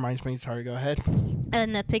 buddy. That reminds me. Sorry, go ahead.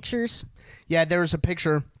 And the pictures. Yeah, there was a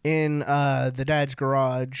picture in the dad's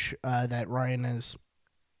garage that Ryan is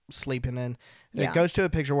sleeping in. Yeah. It goes to a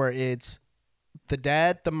picture where it's the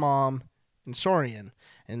dad, the mom, and Sorian.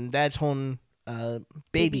 And dad's holding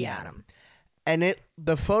baby Adam. And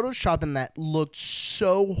the Photoshop in that looked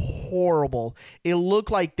so horrible. It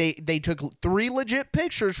looked like they took 3 legit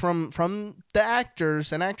pictures from the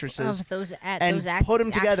actors and actresses Of those put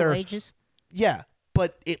them together. Ages. Yeah,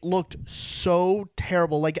 but it looked so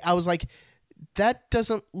terrible. Like I was like, that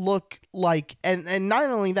doesn't look like, and not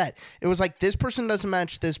only that, it was like this person doesn't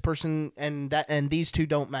match this person, and these two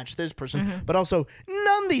don't match this person, Mm-hmm. but also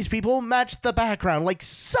none of these people match the background. Like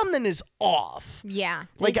something is off. Yeah.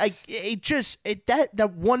 Like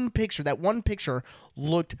that one picture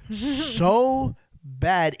looked so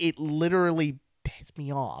bad. It literally pissed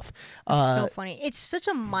me off. It's so funny. It's such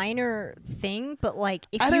a minor thing, but like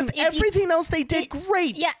if everything else they did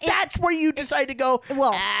great. yeah, that's where you decide to go.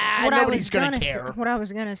 Well, nobody's gonna care. What I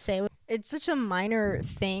was gonna say, it's such a minor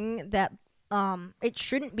thing that it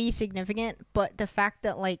shouldn't be significant, but the fact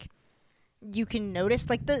that like you can notice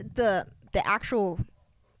like the actual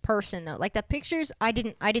person though, like the pictures, I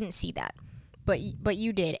didn't see that. But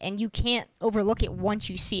you did, and you can't overlook it once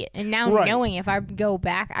you see it. And now knowing if I go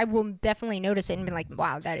back, I will definitely notice it and be like,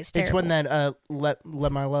 "Wow, that is terrible." It's when that let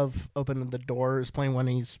my love open the door is playing when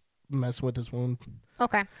he's messing with his wound.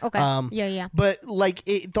 Okay. Yeah. But like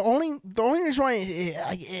the only reason why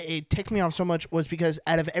it ticked me off so much was because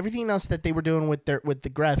out of everything else that they were doing with the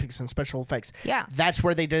graphics and special effects, Yeah. that's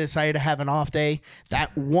where they decided to have an off day.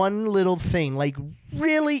 That one little thing, like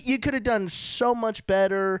really, you could have done so much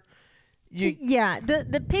better. Yeah,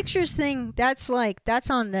 the pictures thing, that's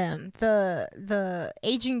on them. The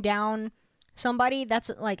aging down somebody that's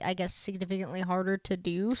like I guess significantly harder to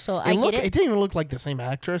do. So It I get it. It didn't even look like the same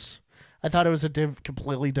actress. I thought it was a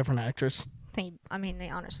completely different actress. They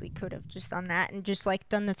honestly could have just done that and just like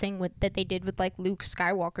done the thing that they did with like Luke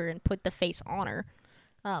Skywalker and put the face on her,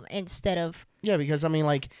 instead of Yeah, because I mean,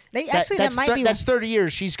 like that might be that's 30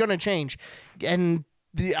 years. She's gonna change, and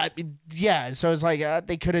yeah. So it's like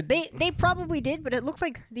they could have. they probably did, but it looked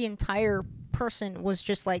like the entire person was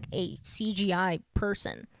just like a CGI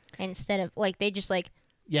person instead of like they just like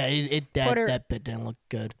Yeah, put her- that bit didn't look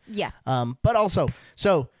good. yeah But also,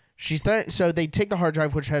 so so they take the hard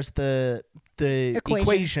drive, which has the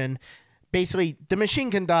equation. Basically, the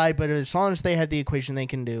machine can die, but as long as they have the equation, they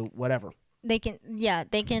can do whatever. they can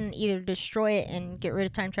either destroy it and get rid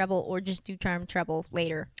of time travel or just do time travel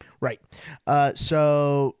later. Right.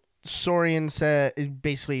 So Sorian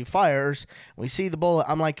basically fires. We see the bullet.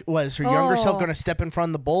 I'm like, what, is her younger self Oh. going to step in front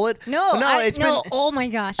of the bullet? No, it's no. been. Oh my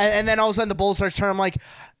gosh. And then all of a sudden the bullet starts turning. I'm like,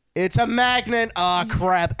 it's a magnet. Ah,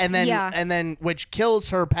 crap. And then Yeah. which kills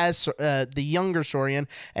her past the younger Sorian.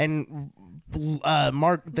 And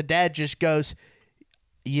Mark, the dad, just goes,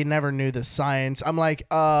 "You never knew the science." I'm like,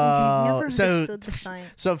 never so understood the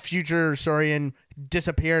science. so future Sorian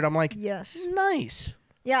disappeared. I'm like, Yes. nice.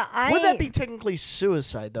 Yeah, Would that be technically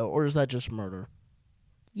suicide though, or is that just murder?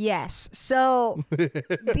 Yes. So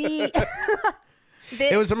the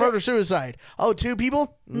It was a murder suicide. Oh, 2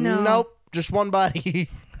 people? No. Nope, just one body.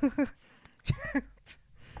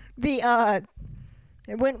 the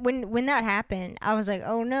when that happened, I was like,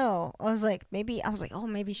 oh no. I was like, oh,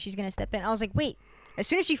 maybe she's gonna step in. I was like, wait. As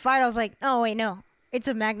soon as she fired, I was like, oh wait, no, it's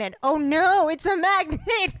a magnet. Oh no, it's a magnet.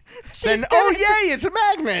 Then yay, it's a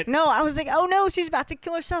magnet. No, I was like, oh no, she's about to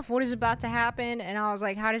kill herself. What is about to happen? And I was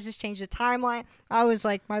like, how does this change the timeline? I was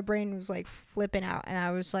like, my brain was like flipping out, and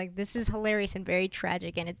I was like, this is hilarious and very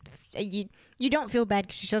tragic. And you don't feel bad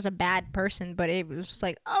because she's such a bad person, but it was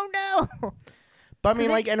like, oh no. But I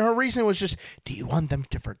mean, like, and her reason was just, do you want them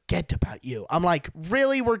to forget about you? I'm like,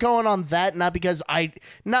 really? We're going on that? Not because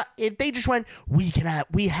they just went,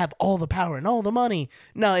 we have all the power and all the money.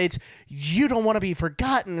 No, it's, you don't want to be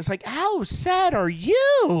forgotten. It's like, how sad are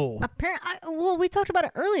you? Well, we talked about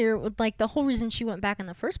it earlier. With like the whole reason she went back in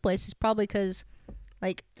the first place is probably because,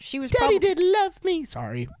 like, she was. Daddy didn't love me.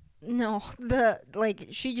 Sorry. No,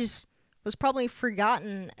 she just was probably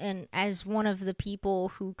forgotten and as one of the people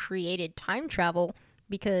who created time travel,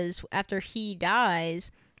 because after he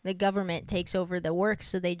dies, the government takes over the work,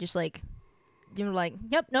 so they just like, they're like,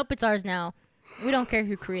 yep, nope, it's ours now. We don't care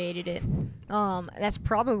who created it. That's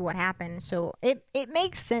probably what happened. So it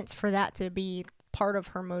makes sense for that to be part of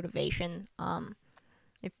her motivation.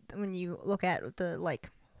 When you look at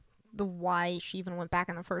the why she even went back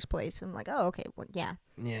in the first place, I'm like, oh, okay, well, yeah.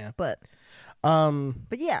 Yeah. But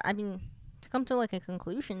yeah, I mean, to come to like a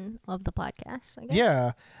conclusion of the podcast, I guess.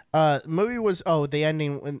 Yeah. Movie was the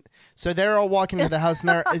ending so they're all walking to the house and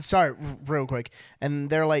they're sorry, real quick. And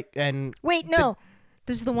they're like, and wait, no.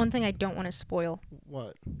 This is the one thing I don't want to spoil.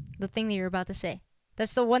 what? The thing that you're about to say.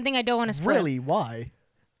 That's the one thing I don't want to spoil. Really? Why?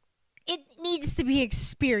 It needs to be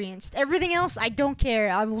experienced. Everything else, I don't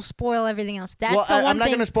care. I will spoil everything else. That's Well, the one I'm not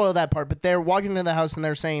thing. going to spoil that part, but they're walking into the house and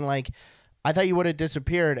they're saying, like, I thought you would have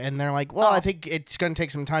disappeared. And they're like, well, Oh. I think it's going to take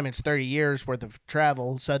some time. It's 30 years worth of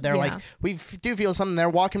travel. So they're Yeah. like, we do feel something. They're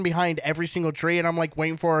walking behind every single tree. And I'm like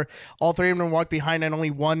waiting for all 3 of them to walk behind and only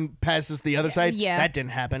one passes the other side. Yeah. That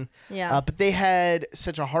didn't happen. Yeah. But they had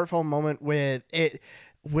such a heartfelt moment with it.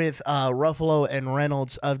 With Ruffalo and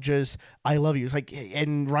Reynolds of just, I love you. It's like,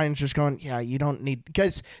 and Ryan's just going, yeah, you don't need,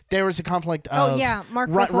 because there was a conflict of. Oh, yeah,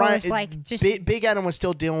 Mark Ruffalo was like, just. Big Adam was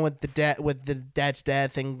still dealing with the dad's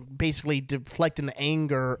death and basically deflecting the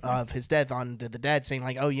anger of his death onto the dad, saying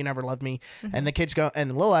like, oh, you never loved me. And the kids go,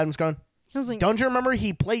 and Lil Adam's going, I was like, don't you remember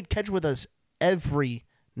he played catch with us every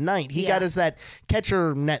night? He Yeah. got us that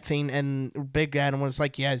catcher net thing, and Big Adam was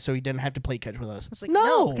like, yeah, so he didn't have to play catch with us. I was like,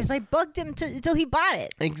 no, because I bugged him until he bought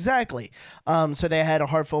it. Exactly. So they had a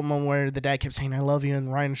heartfelt moment where the dad kept saying, I love you,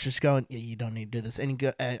 and Ryan's just going, yeah, you don't need to do this. And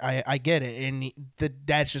I get it. And the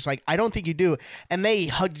dad's just like, I don't think you do. And they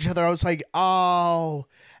hugged each other. I was like, oh,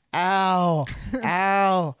 ow,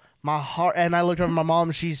 ow. My heart. And I looked over at my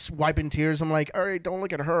mom. She's wiping tears. I'm like, all right, don't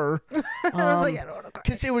look at her. I was like, I don't want to cry.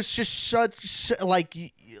 Because it was just such, like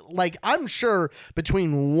I'm sure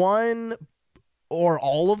between one or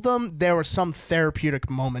all of them, there was some therapeutic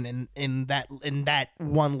moment in that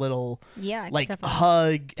one little Yeah, I like definitely.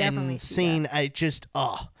 hug definitely and see scene. I just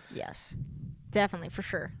Yes, definitely, for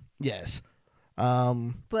sure. yes.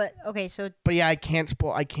 But, okay, so. But yeah, I can't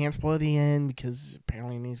spoil the end because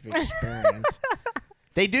apparently it needs to be experienced.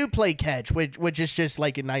 They do play catch, which is just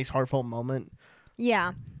like a nice heartfelt moment.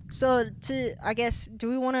 Yeah. So I guess, do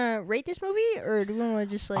we want to rate this movie, or do we want to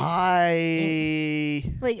just like I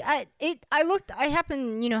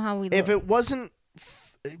happen, you know how we look. if it wasn't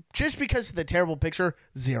just because of the terrible picture,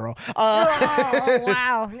 0. Oh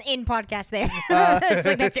wow! In podcast there, it's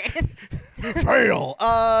like that's it. Fail.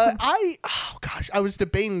 I was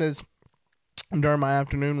debating this during my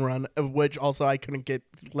afternoon run, of which also I couldn't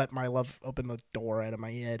let my love open the door out of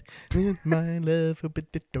my head. Let my love open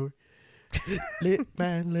the door. Let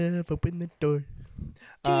my love open the door.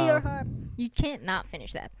 To your heart. You can't not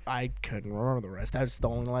finish that. I couldn't remember the rest. That's the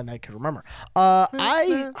only line I could remember.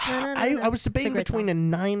 I was debating between a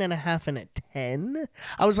 9.5 and a 10.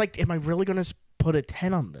 I was like, am I really gonna put a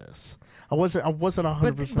 10 on this? I wasn't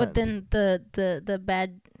 100%. But then the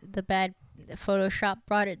bad Photoshop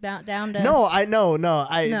brought it down to. No, I know. No.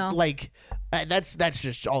 No. That's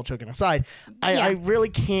just all joking aside. I really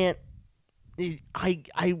can't.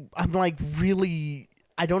 I'm like really.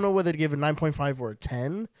 I don't know whether to give a 9.5 or a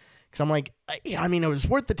 10 because I'm like, I mean, it was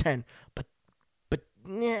worth the 10, but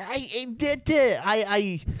I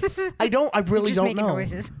really don't know.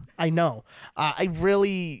 Noises. I know.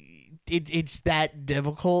 It's that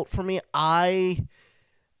difficult for me. I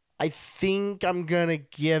think I'm gonna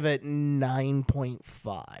give it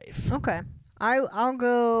 9.5. Okay, I'll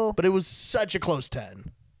go. But it was such a close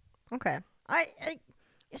 10. Okay,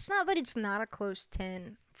 it's not that it's not a close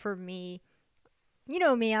 10 for me. You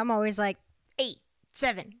know me, I'm always like 8,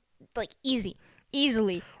 7, like easily.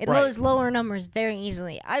 It Right. lowers lower numbers very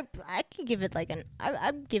easily. I could give it like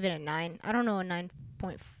I'd give it a 9. I don't know, a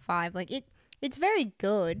 9.5. Like it's very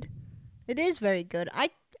good. It is very good.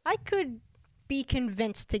 I could be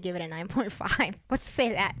convinced to give it a 9.5. Let's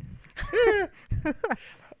say that.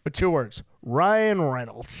 But 2 words: Ryan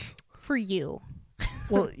Reynolds. For you.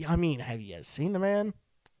 Well, I mean, have you guys seen the man?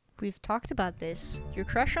 We've talked about this. Your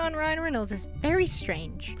crush on Ryan Reynolds is very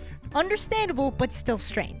strange. Understandable, but still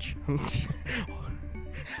strange.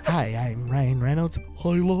 Hi, I'm Ryan Reynolds. I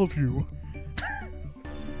love you.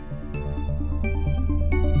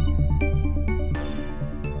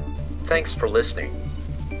 Thanks for listening.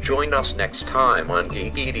 Join us next time on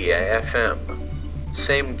Geekedia FM.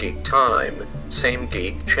 Same geek time, same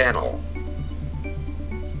geek channel.